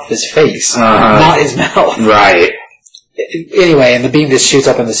top of his face, not his mouth. Right. Anyway, and the beam just shoots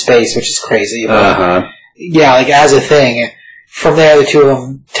up into space, which is crazy. But, yeah, like, as a thing, from there, the two of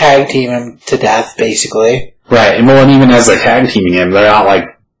them tag team him to death, basically. Right, and well, and even as they're tag teaming him, they're not,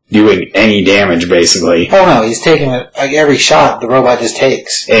 like, doing any damage, basically. Oh, no, he's taking, like, every shot the robot just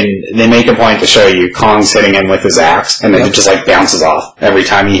takes. And they make a point to show you Kong's hitting him with his axe, and then it just, like, bounces off every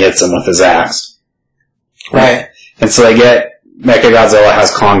time he hits him with his axe. Right. And so they get Mechagodzilla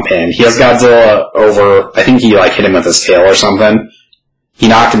has Kong pinned. He has Godzilla over, I think he like hit him with his tail or something. He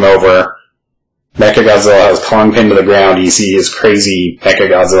knocked him over. Mechagodzilla has Kong pinned to the ground. You see his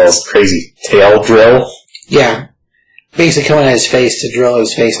Mechagodzilla's crazy tail drill. Yeah. Basically coming at his face to drill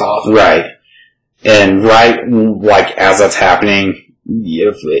his face off. Right. And right, like, as that's happening,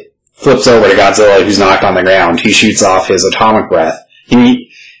 it flips over to Godzilla who's knocked on the ground. He shoots off his atomic breath.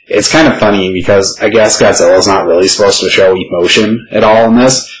 It's kind of funny because I guess Godzilla's not really supposed to show emotion at all in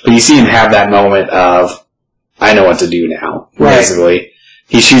this, but you see him have that moment of, I know what to do now, basically.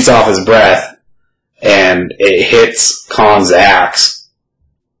 He shoots off his breath, and it hits Kong's axe,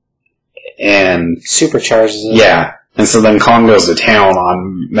 and... supercharges it. Yeah. And so then Kong goes to town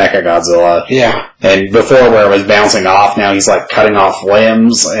on Mechagodzilla. Yeah. And before where it was bouncing off, now he's like cutting off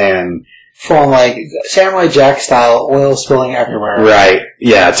limbs and... From, like, Samurai Jack style, oil spilling everywhere. Right.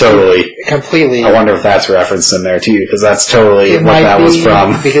 Yeah, totally. Completely. I wonder if that's referenced in there, too, because that's totally what that was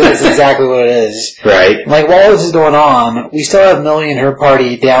from. Because that's exactly what it is. Right. Like, while this is going on, we still have Millie and her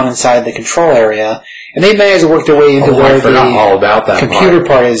party down inside the control area, and they managed to work their way into where the computer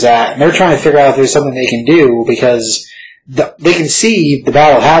part is at, and they're trying to figure out if there's something they can do, because they can see the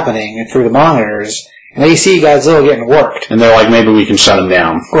battle happening through the monitors, and they see Godzilla getting worked. And they're like, maybe we can shut him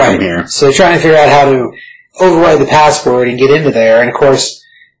down from here. So they're trying to figure out how to override the password and get into there. And of course,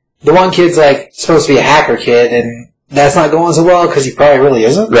 the one kid's like supposed to be a hacker kid, and that's not going so well because he probably really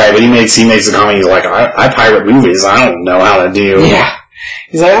isn't. Right, but he makes a comment. He's like, I pirate movies. I don't know how to do. Yeah.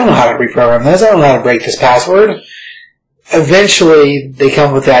 He's like, I don't know how to reprogram this. I don't know how to break this password. Eventually, they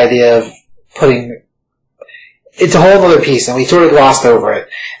come with the idea of putting... It's a whole other piece, and we sort of glossed over it.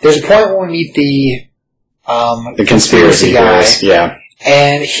 There's a point when we meet the conspiracy guy. Yeah.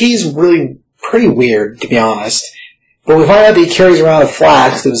 And he's really pretty weird, to be honest. But we find out that he carries around a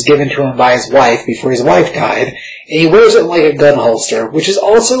flask that was given to him by his wife before his wife died. And he wears it like a gun holster, which is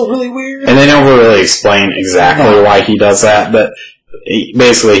also really weird. And they never really explain exactly why he does that, but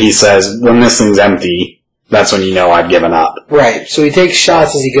basically he says, when this thing's empty, that's when you know I've given up. Right. So he takes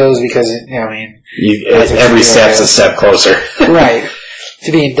shots as he goes because, every step's a step closer. Right.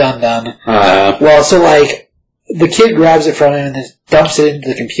 To being done. Well, so like, the kid grabs it from him and then dumps it into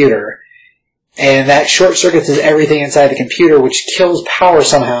the computer. And that short circuits everything inside the computer, which kills power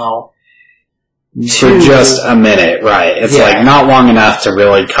somehow. For just a minute, right. It's like not long enough to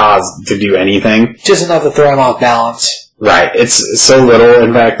really to do anything. Just enough to throw him off balance. Right. It's so little,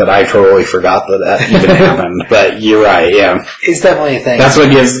 in fact, that I totally forgot that even happened. But you're right, yeah. It's definitely a thing. That's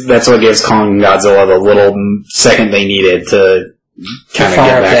what gives Kong and Godzilla the little second they needed to kind of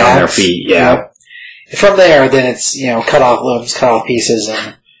get back on their feet, yeah. From there, then it's, cut off limbs, cut off pieces,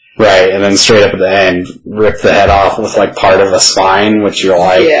 and... Right, and then straight up at the end, rip the head off with, like, part of a spine, which you're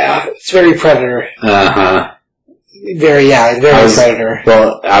like... Yeah, it's very Predator. Uh-huh. Very Predator.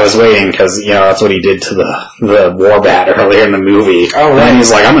 Well, I was waiting because, that's what he did to the war bat earlier in the movie. Oh, right. And then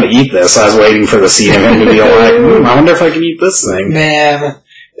he's like, I'm going to eat this. So I was waiting for the scene of him to be like, I wonder if I can eat this thing. Man,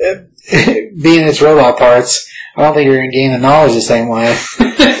 being its robot parts, I don't think you're going to gain the knowledge the same way.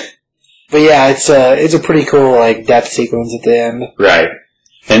 But yeah, it's a pretty cool, death sequence at the end. Right.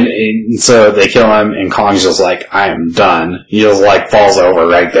 And so they kill him, and Kong's just like, I am done. He just, falls over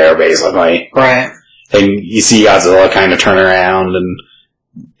right there, basically. Right. And you see Godzilla kind of turn around, and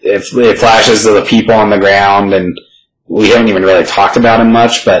it flashes to the people on the ground, and we haven't even really talked about him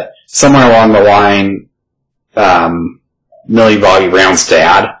much, but somewhere along the line, Millie Bobby Brown's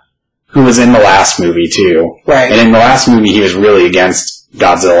dad, who was in the last movie, too. Right. And in the last movie, he was really against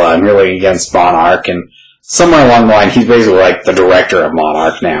Godzilla and really against Monarch, and somewhere along the line, he's basically the director of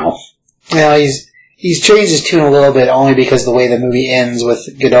Monarch now. Yeah, he's changed his tune a little bit only because the way the movie ends with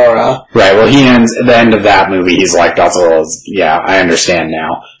Ghidorah. Right, well, he ends, at the end of that movie, he's like, Godzilla's, I understand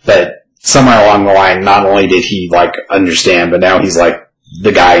now. But somewhere along the line, not only did he, understand, but now he's,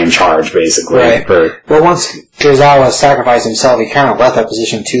 the guy in charge, basically. Right. Well, once Kurosawa sacrificed himself, he kind of left that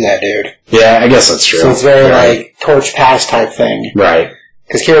position to that dude. Yeah, I guess that's true. So it's very, torch pass type thing. Right.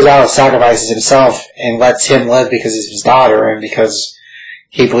 Because Kurosawa sacrifices himself and lets him live because it's his daughter and because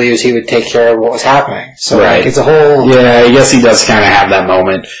he believes he would take care of what was happening. So, right. It's a whole... Yeah, I guess he does kind of have that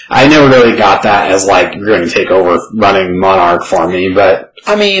moment. I never really got that as, you're going to take over running Monarch for me, but...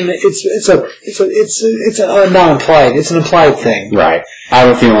 I mean, it's not implied. It's an implied thing. Right. I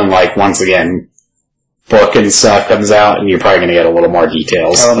have a feeling, once again, book and stuff comes out, and you're probably going to get a little more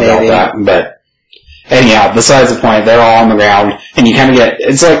details about that, but... Anyhow, besides the point, they're all on the ground, and you kind of get,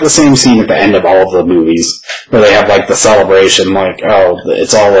 it's the same scene at the end of all of the movies, where they have the celebration,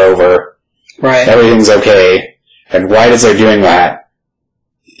 it's all over. Right. Everything's okay. And right as they're doing that,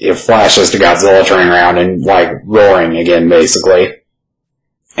 it flashes to Godzilla turning around and, roaring again, basically.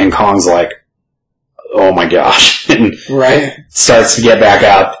 And Kong's like, oh my gosh. And right. starts to get back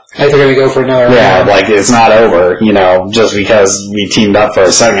up. I think they're gonna go for another round. It's not over, just because we teamed up for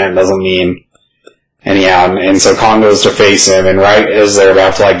a second doesn't mean... Anyhow, and so Kong goes to face him, and right as they're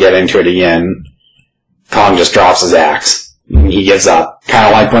about to, get into it again, Kong just drops his axe. He gives up. Kind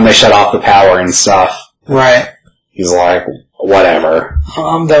of like when they shut off the power and stuff. Right. He's like, whatever.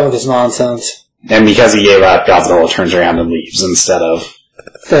 I'm done with this nonsense. And because he gave up, Godzilla turns around and leaves instead of...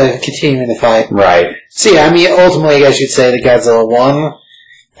 continuing the fight. Right. So yeah, I mean, ultimately I guess you'd say that Godzilla won,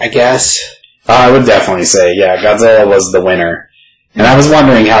 I guess. I would definitely say, Godzilla was the winner. And I was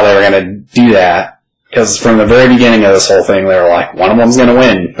wondering how they were going to do that. Because from the very beginning of this whole thing, they were like, one of them's going to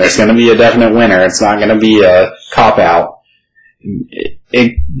win. There's going to be a definite winner. It's not going to be a cop-out.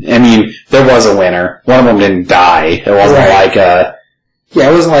 There was a winner. One of them didn't die. It wasn't right. Yeah,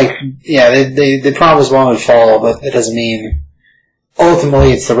 it wasn't they promised one would fall, but it doesn't mean...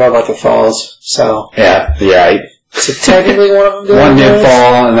 Ultimately, it's the robot that falls, so... Yeah, right. So technically one of them did. One did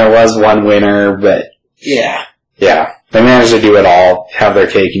fall, and there was one winner, but... Yeah. Yeah. They managed to do it all, have their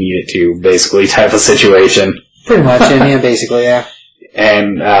cake and eat it too, basically, type of situation. Pretty much, yeah, basically, yeah.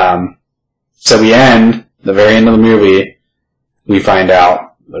 And, so the very end of the movie, we find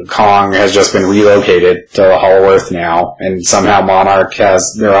out that Kong has just been relocated to the Hollow Earth now, and somehow Monarch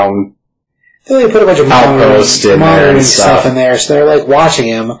has their own they put a bunch of outpost in there and stuff in there, so they're, watching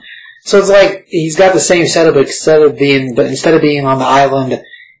him. So it's he's got the same setup, but instead of being on the island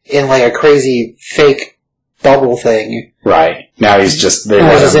in, a crazy fake bubble thing. Right. Now he's just... in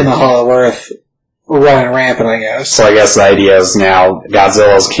the Hollow Earth, running rampant, I guess. So I guess the idea is now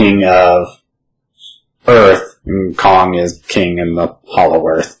Godzilla's king of Earth, and Kong is king in the Hollow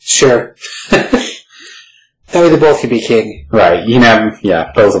Earth. Sure. That way they both could be king. Right. You can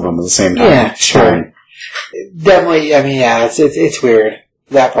have, both of them at the same time. Yeah, sure. Definitely, it's weird.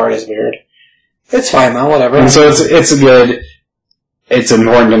 That part is weird. It's fine though, whatever. And so it's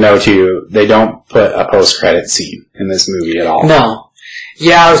important to know too, they don't put a post-credit scene in this movie at all. No.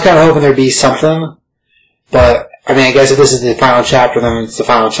 Yeah, I was kind of hoping there'd be something, but, I guess if this is the final chapter, then it's the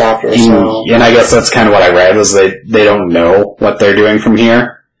final chapter, so... And I guess that's kind of what I read, was they don't know what they're doing from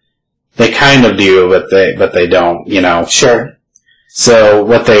here. They kind of do, but they don't, Sure. So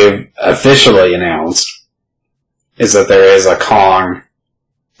what they've officially announced is that there is a Kong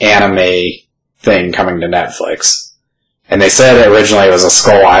anime thing coming to Netflix. And they said originally it was a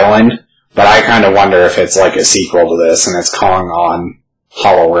Skull Island, but I kind of wonder if it's a sequel to this, and it's Kong on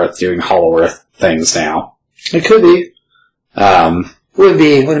Hollow Earth doing Hollow Earth things now. It could be. Wouldn't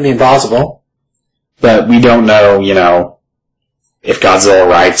be impossible. But we don't know, if Godzilla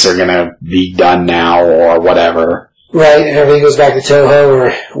rights are gonna be done now or whatever. Right, and everything goes back to Toho,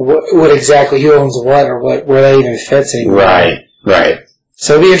 or what exactly, who owns what, or where that even fits anymore. Right.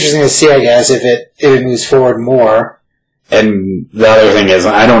 So it'd be interesting to see, I guess, if it moves forward more. And the other thing is,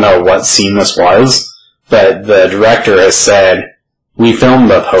 I don't know what scene this was, but the director has said, we filmed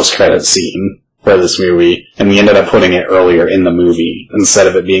the post-credit scene for this movie, and we ended up putting it earlier in the movie, instead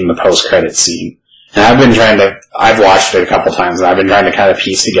of it being the post-credit scene. And I've watched it a couple times, and I've been trying to kind of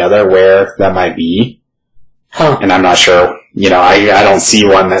piece together where that might be. Huh. And I'm not sure, I don't see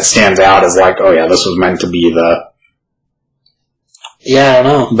one that stands out as like, oh yeah, this was meant to be the... Yeah, I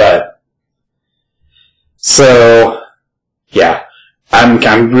don't know. But, so, yeah.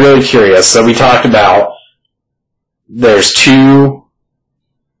 I'm really curious. So we talked about there's 2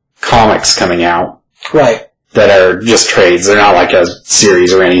 comics coming out. Right. That are just trades. They're not like a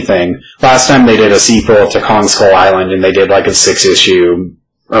series or anything. Last time they did a sequel to Kong Skull Island, and they did like a 6-issue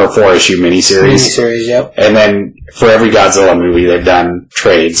or 4-issue miniseries. Miniseries, yep. And then for every Godzilla movie, they've done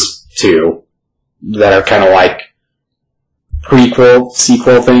trades too, that are kind of like prequel,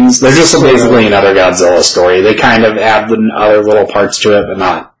 sequel things. They're just basically another Godzilla story. They kind of add the other little parts to it, but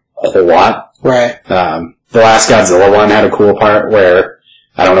not a whole lot. Right. The last Godzilla one had a cool part where,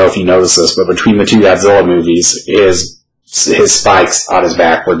 I don't know if you noticed this, but between the 2 Godzilla movies, his spikes on his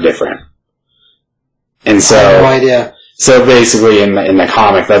back were different. And so, I have no idea. So basically in the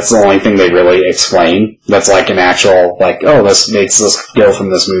comic, that's the only thing they really explain. That's like an actual, like, oh, this makes this go from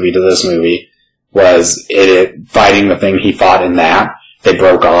this movie to this movie. Was it fighting the thing he fought in that. They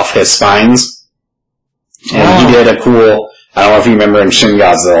broke off his spines. And he did a cool, I don't know if you remember in Shin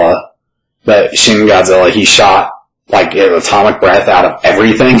Godzilla, but Shin Godzilla, he shot like an atomic breath out of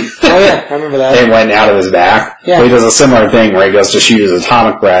everything. Oh yeah, I remember that. It went out of his back. Yeah. Well, he does a similar thing where he goes to shoot his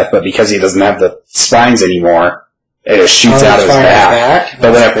atomic breath, but because he doesn't have the spines anymore, it just shoots out of his back.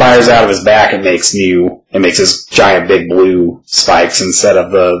 But when it fires out of his back, it makes his giant big blue spikes instead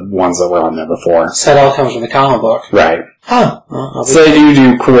of the ones that were on there before. So that all comes from the comic book. Right. Huh. Well, so they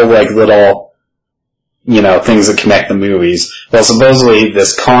do cool, like, little, things that connect the movies. Well, supposedly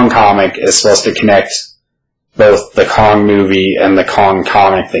this Kong comic is supposed to connect both the Kong movie and the Kong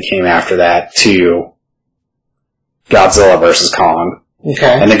comic that came after that to Godzilla vs. Kong.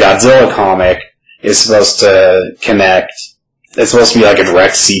 Okay. And the Godzilla comic is supposed to connect, it's supposed to be like a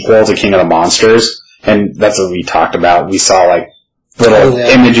direct sequel to King of the Monsters, and that's what we talked about. We saw like little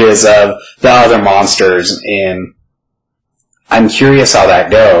images of the other monsters, and I'm curious how that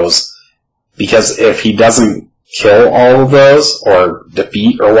goes, because if he doesn't kill all of those, or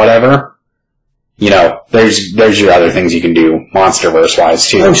defeat, or whatever, there's your other things you can do, Monsterverse-wise,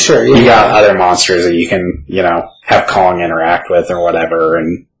 too. Oh, sure, yeah. You got other monsters that you can, have Kong interact with, or whatever,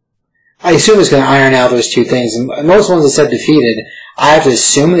 and I assume it's going to iron out those 2 things. And most ones that said defeated, I have to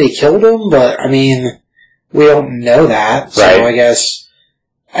assume they killed him, but, I mean, we don't know that. So right. I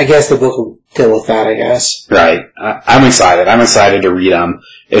guess the book will deal with that, I guess. Right. I'm excited. I'm excited to read them.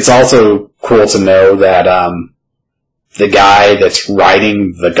 It's also cool to know that the guy that's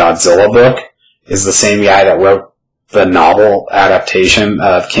writing the Godzilla book is the same guy that wrote the novel adaptation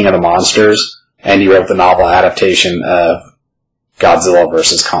of King of the Monsters, and he wrote the novel adaptation of Godzilla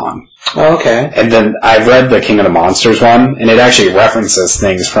vs. Kong. Oh, okay. And then I've read the King of the Monsters one, and it actually references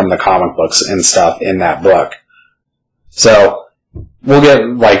things from the comic books and stuff in that book. So, we'll get,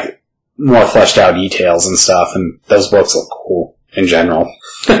 like, more fleshed out details and stuff, and those books look cool in general.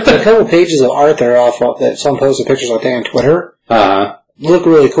 A couple pages of art that someone posted pictures, I think, on Twitter. Look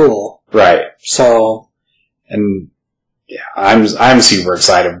really cool. Right. So. And, yeah, I'm super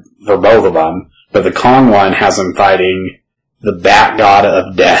excited for both of them, but the Kong one has him fighting the Bat God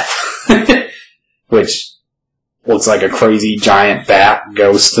of Death, which looks like a crazy giant bat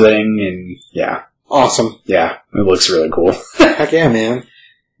ghost thing, and yeah. Awesome. Yeah, it looks really cool. Heck yeah, man.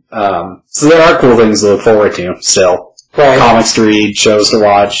 So there are cool things to look forward to, still. Right. Comics to read, shows to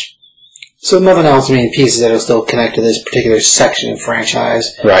watch. So nothing else, pieces that will still connect to this particular section of franchise.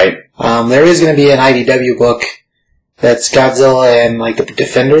 Right. There is going to be an IDW book that's Godzilla and, like, the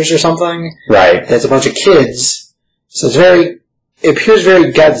Defenders or something. Right. That's a bunch of kids. So it appears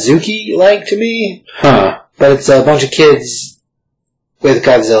very Godzuki-like to me. Huh. But it's a bunch of kids with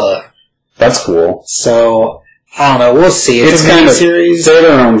Godzilla. That's cool. So, I don't know, we'll see. It's a kind of, series. they're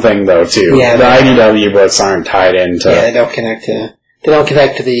their own thing though, too. Yeah, the IDW books aren't tied into... Yeah, they don't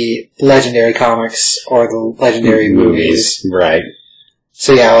connect to the Legendary comics or the Legendary movies. Right.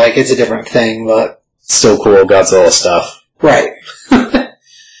 So yeah, like, it's a different thing, but... Still cool Godzilla stuff. Right.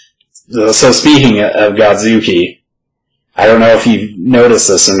 So speaking of Godzuki, I don't know if you've noticed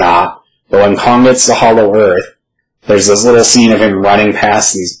this or not, but when Kong gets to Hollow Earth, there's this little scene of him running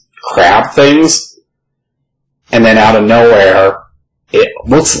past these crab things. and then out of nowhere, it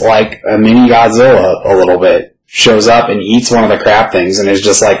looks like a mini Godzilla a little bit. Shows up and eats one of the crab things, and is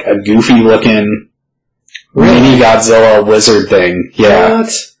just like a goofy looking mini Godzilla lizard thing. Yeah.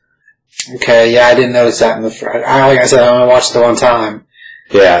 What? Okay, yeah, I didn't notice that in the front. Like I said, I only watched it the one time.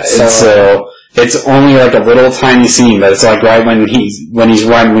 Yeah, so it's only like a little tiny scene, but it's like right when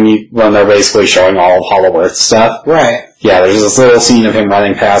they're basically showing all of Hollow Earth stuff. Right. Yeah, there's this little scene of him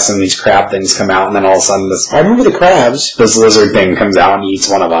running past, and these crab things come out, and then all of a sudden I remember the crabs. this lizard thing comes out and eats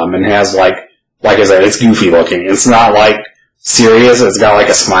one of them, and has like I said, it's goofy looking. It's not like serious. It's got like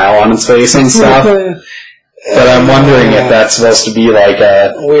a smile on its face and stuff. But I'm wondering if that's supposed to be like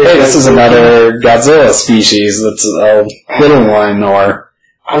hey, this is another Godzilla species that's a little one, or...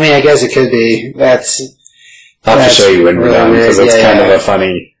 I mean, I guess it could be. I'll have to show you when we're done, because it's kind of a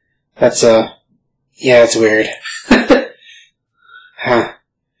funny... it's weird. Huh.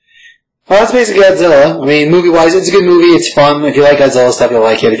 Well, that's basically Godzilla. I mean, movie-wise, it's a good movie. It's fun. If you like Godzilla stuff, you'll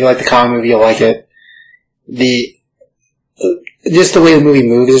like it. If you like the comic movie, you'll like it. Just the way the movie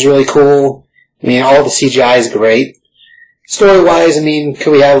moves is really cool. I mean, all the CGI is great. Story-wise, I mean,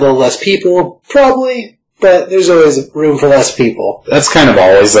 could we have a little less people? Probably. But there's always room for less people. That's kind of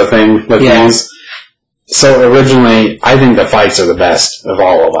always the thing with these. So originally, I think the fights are the best of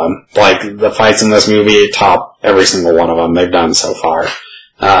all of them. Like, the fights in this movie top every single one of them they've done so far.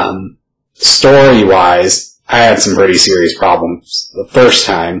 Story-wise, I had some pretty serious problems the first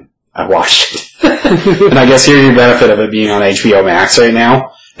time I watched it. And I guess here's the benefit of it being on HBO Max right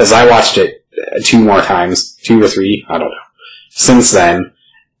now, is I watched it 2 more times, 2 or 3, I don't know, since then.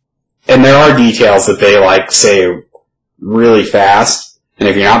 And there are details that they, say really fast, and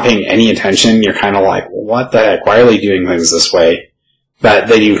if you're not paying any attention, you're kind of like, well, what the heck, why are they doing things this way? But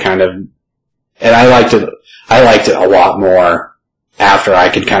they do kind of, and I liked it a lot more after I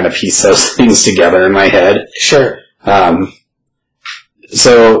could kind of piece those things together in my head. Sure.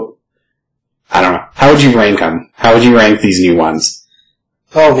 So, I don't know. How would you rank them? How would you rank these new ones?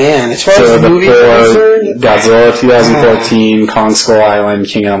 Oh man, as far as the movie concerned, Godzilla 2014, Kong Skull Island,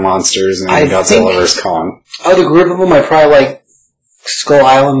 King of the Monsters, and Godzilla vs. Kong. Out of the group of them, I probably like Skull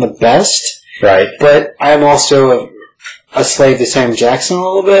Island the best. Right. But I'm also a slave to Sam Jackson a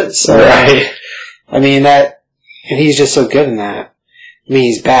little bit, so... Right. I mean, and he's just so good in that. I mean,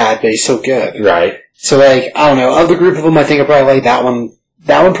 he's bad, but he's so good. Right. So, I don't know, of the group of them, I think I probably like that one.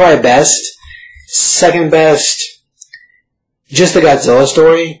 That one probably best. Second best, just the Godzilla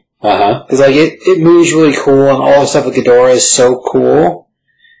story. Uh-huh. Because, it moves really cool, and all the stuff with Ghidorah is so cool.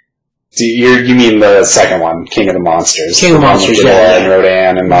 So you mean the second one, King of the Monsters. King of the Monsters, yeah. And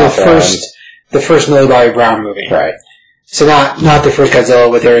Rodan and Mothra. The first Millie Bobby Brown movie. Right. So not the first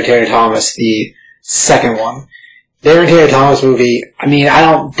Godzilla with Aaron Taylor Thomas, the second one. The Aaron Taylor Thomas movie, I mean, I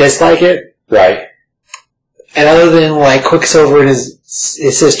don't dislike it. Right. And other than, Quicksilver and his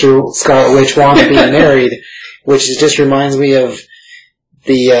sister Scarlet Witch want to be married, which just reminds me of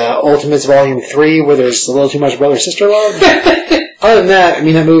the Ultimates Volume 3, where there's a little too much brother-sister love. Other than that, I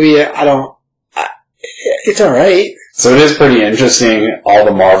mean, that movie, it's alright. So it is pretty interesting, all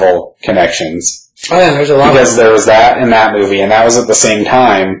the Marvel connections. Oh yeah, there's a lot because there was that in that movie, and that was at the same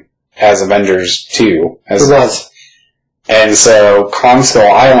time as Avengers 2. It was. And so Kong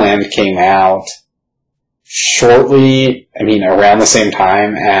Skull Island came out around the same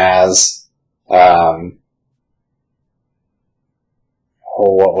time as,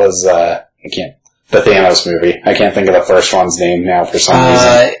 the Thanos movie. I can't think of the first one's name now for some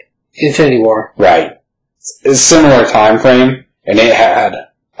reason. Infinity War. Right. It's a similar time frame, and it had,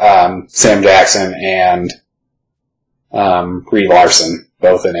 Sam Jackson and, Brie Larson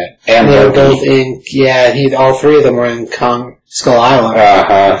both in it. And they were both in, all 3 of them were in Kong Skull Island.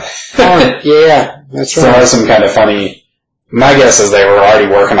 Uh-huh. Yeah, that's right. So there's some kind of funny, my guess is they were already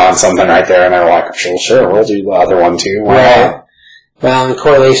working on something right there, and they were like, sure, we'll do the other one too. Right. Well,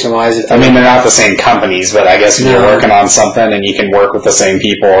 correlation-wise... they're not the same companies, but I guess if you're working on something and you can work with the same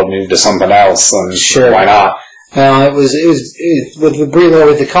people and move to something else, then sure, why not? Well, it was with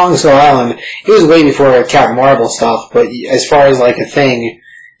the Kong Skull Island, it was way before Captain Marvel stuff, but as far as a thing,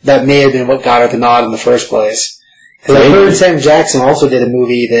 that may have been what got her the nod in the first place. Because I heard Sam Jackson also did a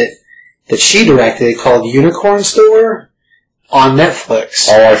movie that she directed called Unicorn Store on Netflix.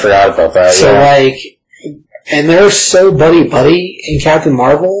 Oh, I forgot about that, So, and they're so buddy-buddy in Captain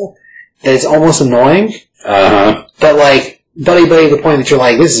Marvel that it's almost annoying. Uh-huh. But, buddy-buddy to the point that you're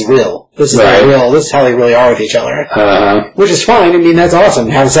like, this is real. This is real. This is how they really are with each other. Uh-huh. Which is fine. I mean, that's awesome.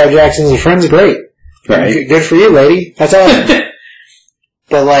 Having Sam Jackson as a friend is great. Right. Good for you, lady. That's awesome.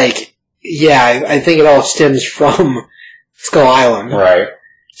 But, I think it all stems from Skull Island. Right.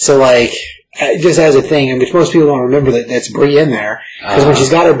 So, just as a thing, which most people don't remember that's Brie in there. Because when she's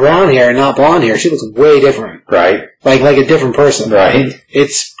got her brown hair and not blonde hair, she looks way different. Right. Like a different person. Right.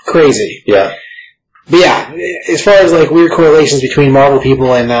 It's crazy. Yeah. But yeah, as far as like weird correlations between Marvel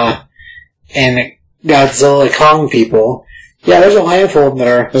people and Godzilla Kong people, yeah, there's a handful of them that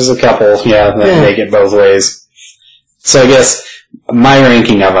are... There's a couple, that make it both ways. So I guess my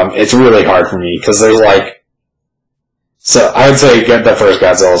ranking of them, it's really hard for me, because there's like... So I would say the first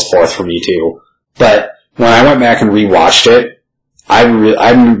Godzilla is fourth for me too. But when I went back and rewatched it, I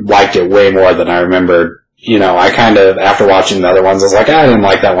liked it way more than I remembered. I kind of, after watching the other ones, I was like, I didn't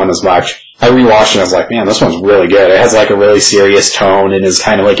like that one as much. I rewatched it and I was like, man, this one's really good. It has like a really serious tone and is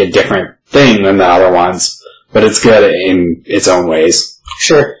kind of like a different thing than the other ones. But it's good in its own ways.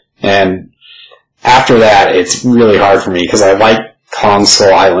 Sure. And after that, it's really hard for me because I like Kong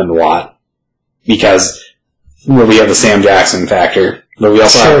Skull Island a lot. Because we have the Sam Jackson factor, but we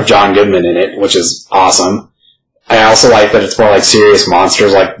also have John Goodman in it, which is awesome. I also like that it's more like serious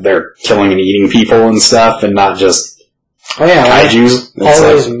monsters, like they're killing and eating people and stuff, and not just kaijus. All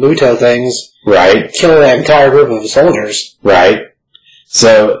those Muto things. Right. Kill that entire group of soldiers. Right.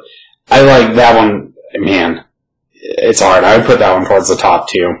 So, I like that one. Man, it's hard. I would put that one towards the top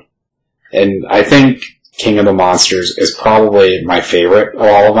two. And I think King of the Monsters is probably my favorite of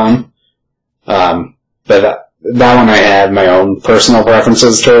all of them. But that one I have my own personal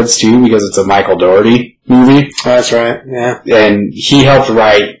preferences towards too, because it's a Michael Dougherty movie. Oh, that's right, yeah. And he helped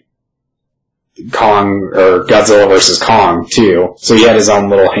write Kong, or Godzilla vs. Kong too. So he had his own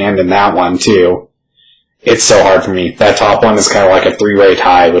little hand in that one too. It's so hard for me. That top one is kind of like a three-way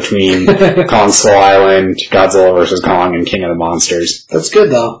tie between Kong Skull Island, Godzilla vs. Kong, and King of the Monsters. That's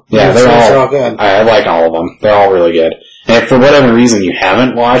good though. Yeah, they're all good. I like all of them. They're all really good. And if for whatever reason you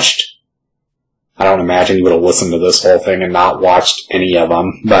haven't watched, I don't imagine you would have listened to this whole thing and not watched any of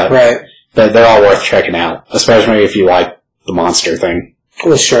them, but they're all worth checking out, especially if you like the monster thing.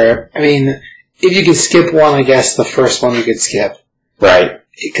 Well, sure. I mean, if you could skip one, I guess the first one you could skip. Right.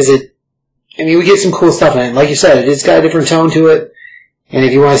 Because we get some cool stuff in it. Like you said, it's got a different tone to it, and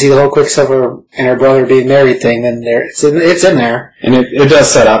if you want to see the whole Quicksilver and her brother being married thing, then it's in there. And it does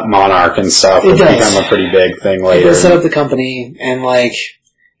set up Monarch and stuff. It does. Become a pretty big thing later. It does set up the company, and like,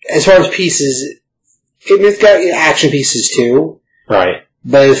 as far as pieces... It's got action pieces too. Right.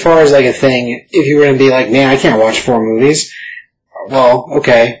 But as far as like a thing, if you were going to be like, man, I can't watch 4 movies, well,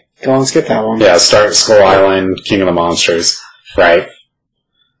 okay, go on and skip that one. Yeah, start Skull Island, King of the Monsters. Right.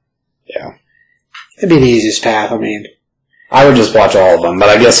 Yeah. It'd be the easiest path, I mean. I would just watch all of them, but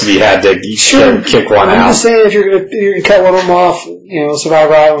I guess if you had to kick one out. I'm just saying if you're gonna cut one of them off,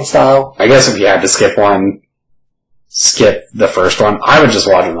 Survivor Island style. I guess if you had to skip one, skip the first one. I would just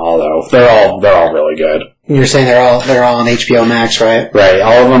watch them all though. They're all really good. You're saying they're all on HBO Max, right? Right.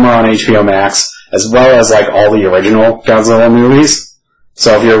 All of them are on HBO Max, as well as like all the original Godzilla movies.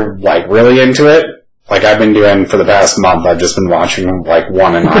 So if you're like really into it, like I've been doing for the past month, I've just been watching like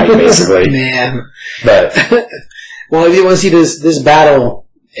one a night basically. Man. But well, if you want to see this battle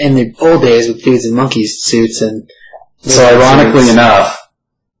in the old days with dudes in monkey suits and so ironically enough,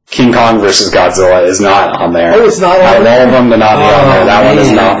 King Kong vs. Godzilla is not on there. Oh, it's not on there? Out of all of them to not be on there. That one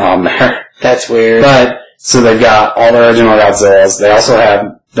is not on there. That's weird. But, so they've got all the original Godzillas. They also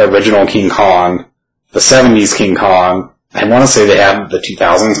have the original King Kong, the 70s King Kong. I want to say they have the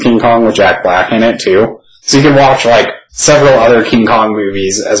 2000s King Kong with Jack Black in it, too. So you can watch, like, several other King Kong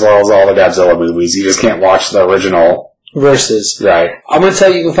movies, as well as all the Godzilla movies. You just can't watch the original. Versus. Right. I'm going to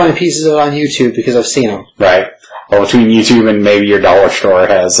tell you can find pieces of it on YouTube, because I've seen them. Right. Well, between YouTube and maybe your dollar store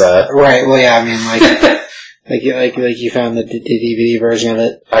has, Right, well, yeah, I mean, like, like you found the DVD version of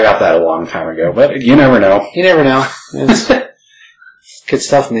it. I got that a long time ago, but you never know. You never know. It's good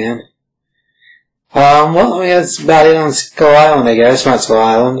stuff, man. Well, I mean, that's about it on Skull Island, I guess. Not Skull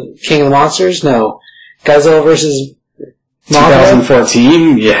Island. King of the Monsters? No. Godzilla versus Mothra?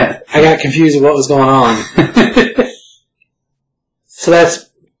 2014? Yeah. I got confused with what was going on. So that's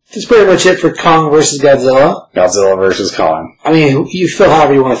pretty much it for Kong versus Godzilla. Godzilla versus Kong. I mean, you feel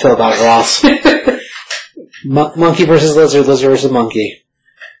however you want to feel about it, Ross. Monkey versus lizard, lizard versus monkey.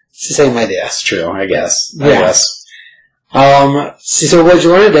 It's the same idea. That's true, I guess. Yeah. So what did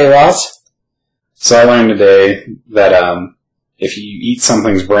you learn today, Ross? So I learned today that if you eat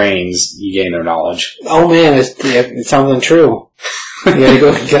something's brains, you gain their knowledge. Oh man, it's something true. You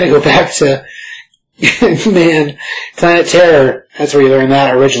gotta go back to man, Planet Terror. That's where you learned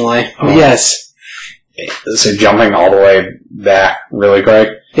that originally. Oh. Yes. So jumping all the way back really quick,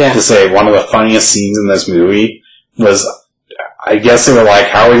 to say one of the funniest scenes in this movie was, I guess they were like,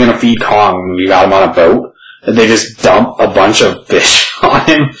 how are we going to feed Kong when we got him on a boat? And they just dump a bunch of fish on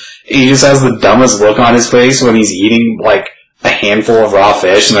him, he just has the dumbest look on his face when he's eating, like, a handful of raw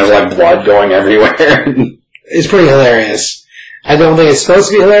fish and there's, like, blood going everywhere. It's pretty hilarious. I don't think it's supposed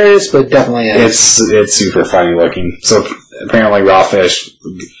to be hilarious, but it definitely is. It's super funny looking. So, apparently raw fish,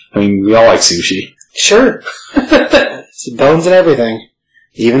 I mean, we all like sushi. Sure. It's bones and everything.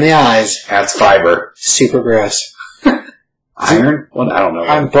 Even the eyes. Adds fiber. Super gross. Iron? What? I don't know.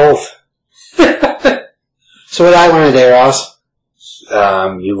 I'm both. So what did I learn today, Ross?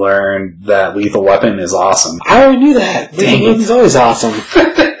 You learned that Lethal Weapon is awesome. I already knew that. Dang Lethal Weapon's always awesome.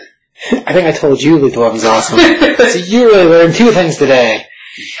 I think I told you Lethal Weapon's awesome. So you really learned 2 things today.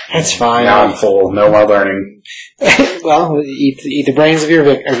 That's fine. Now I'm full. No more learning. Well, eat the brains of your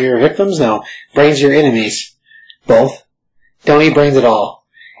victims? No. Brains of your enemies. Both. Don't eat brains at all.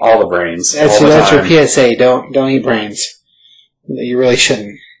 All the brains. That's time. your PSA. Don't eat brains. You really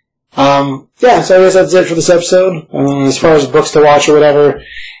shouldn't. Yeah, so I guess that's it for this episode. As far as books to watch or whatever,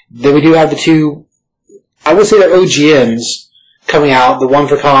 then we do have the 2, I would say they're OGMs coming out, the one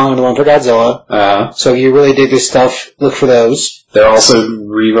for Kong and the one for Godzilla. So if you really dig this stuff, look for those. They're also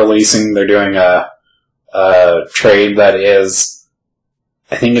re-releasing, they're doing a trade that is,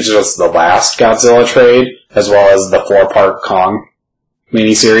 I think it's just the last Godzilla trade, as well as the 4-part Kong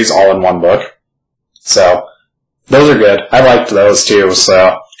miniseries, all in one book. So, those are good. I liked those too,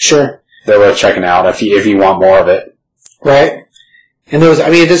 so Sure. they're worth checking out if you want more of it. Right? And those, I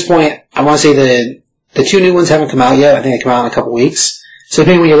mean, at this point, I want to say the 2 new ones haven't come out yet. I think they come out in a couple weeks. So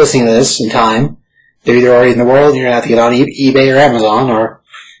depending when you're listening to this in time, they're either already in the world, you're going to have to get on eBay or Amazon or,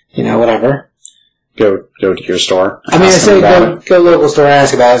 whatever. Go to your store. I mean, I say go to a local store and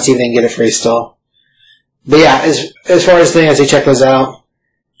ask about it, see if they can get it free still. But yeah, as far as things, I say check those out.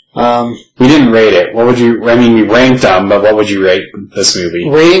 We didn't rate it. What would you, I mean, we ranked them, but what would you rate this movie?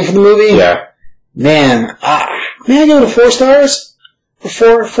 Rating for the movie? Yeah. Man, may I give it a 4 stars?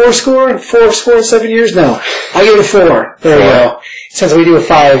 Four score 7 years? No. I give it a 4. There we go. Since we do a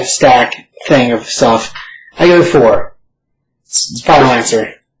 5 stack thing of stuff, I give it a 4. It's final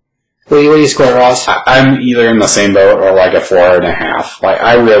answer. What do you score, Ross? I'm either in the same boat or like a 4.5. Like,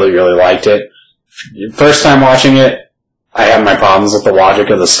 I really, really liked it. First time watching it, I had my problems with the logic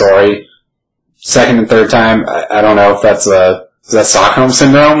of the story. Second and third time, I don't know if is that Stockholm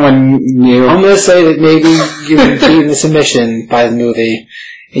Syndrome when you... I'm going to say that maybe you were beaten the submission by the movie,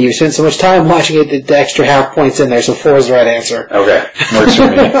 and you spent so much time watching it that the extra half points in there, so 4 is the right answer. Okay, works for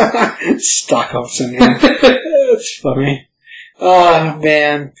me. Stockholm Syndrome. That's funny. Oh,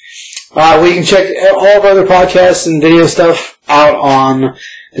 man. We can check all of our other podcasts and video stuff out on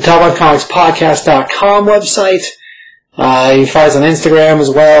the Top5ComicsPodcast.com website. You can find us on Instagram as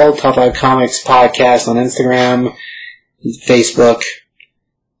well, Top 5 Comics Podcast on Instagram, Facebook.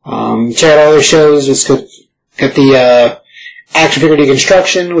 Check out all their shows. It's got the Action Figure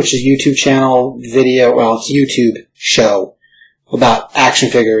Deconstruction, which is a YouTube channel video. Well, it's a YouTube show about action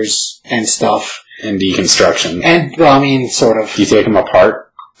figures and stuff. And deconstruction. And, well, I mean, sort of. Do you take them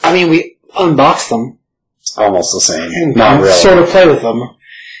apart? I mean, we unbox them. It's almost the same. And Not really. sort of play with them.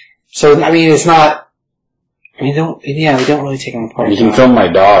 So, I mean, it's not... I mean, we don't really take them apart. You can film my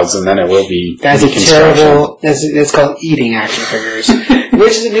dogs, and then it will be That's a terrible... That's called Eating Action Figures.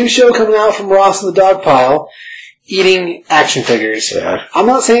 Which is a new show coming out from Ross and the Dog Pile. Eating action figures. Yeah. I'm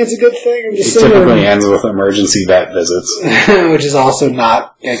not saying it's a good thing. I'm just It saying... typically ends with emergency vet visits. Which is also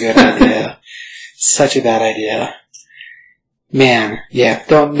not a good idea. Such a bad idea. Man, yeah,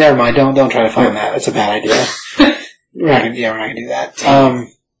 never mind, don't try to find that. That's a bad idea. we're not gonna do that.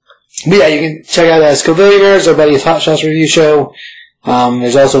 But yeah, you can check out Scovillionaires, our buddy's Hot Shots review show.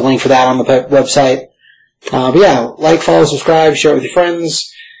 There's also a link for that on the website. But yeah, like, follow, subscribe, share it with your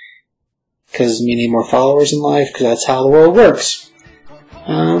friends. Because you need more followers in life, because that's how the world works.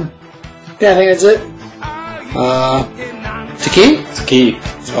 Yeah, I think that's it. It's a key? It's a key.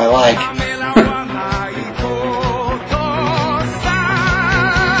 That's what I like.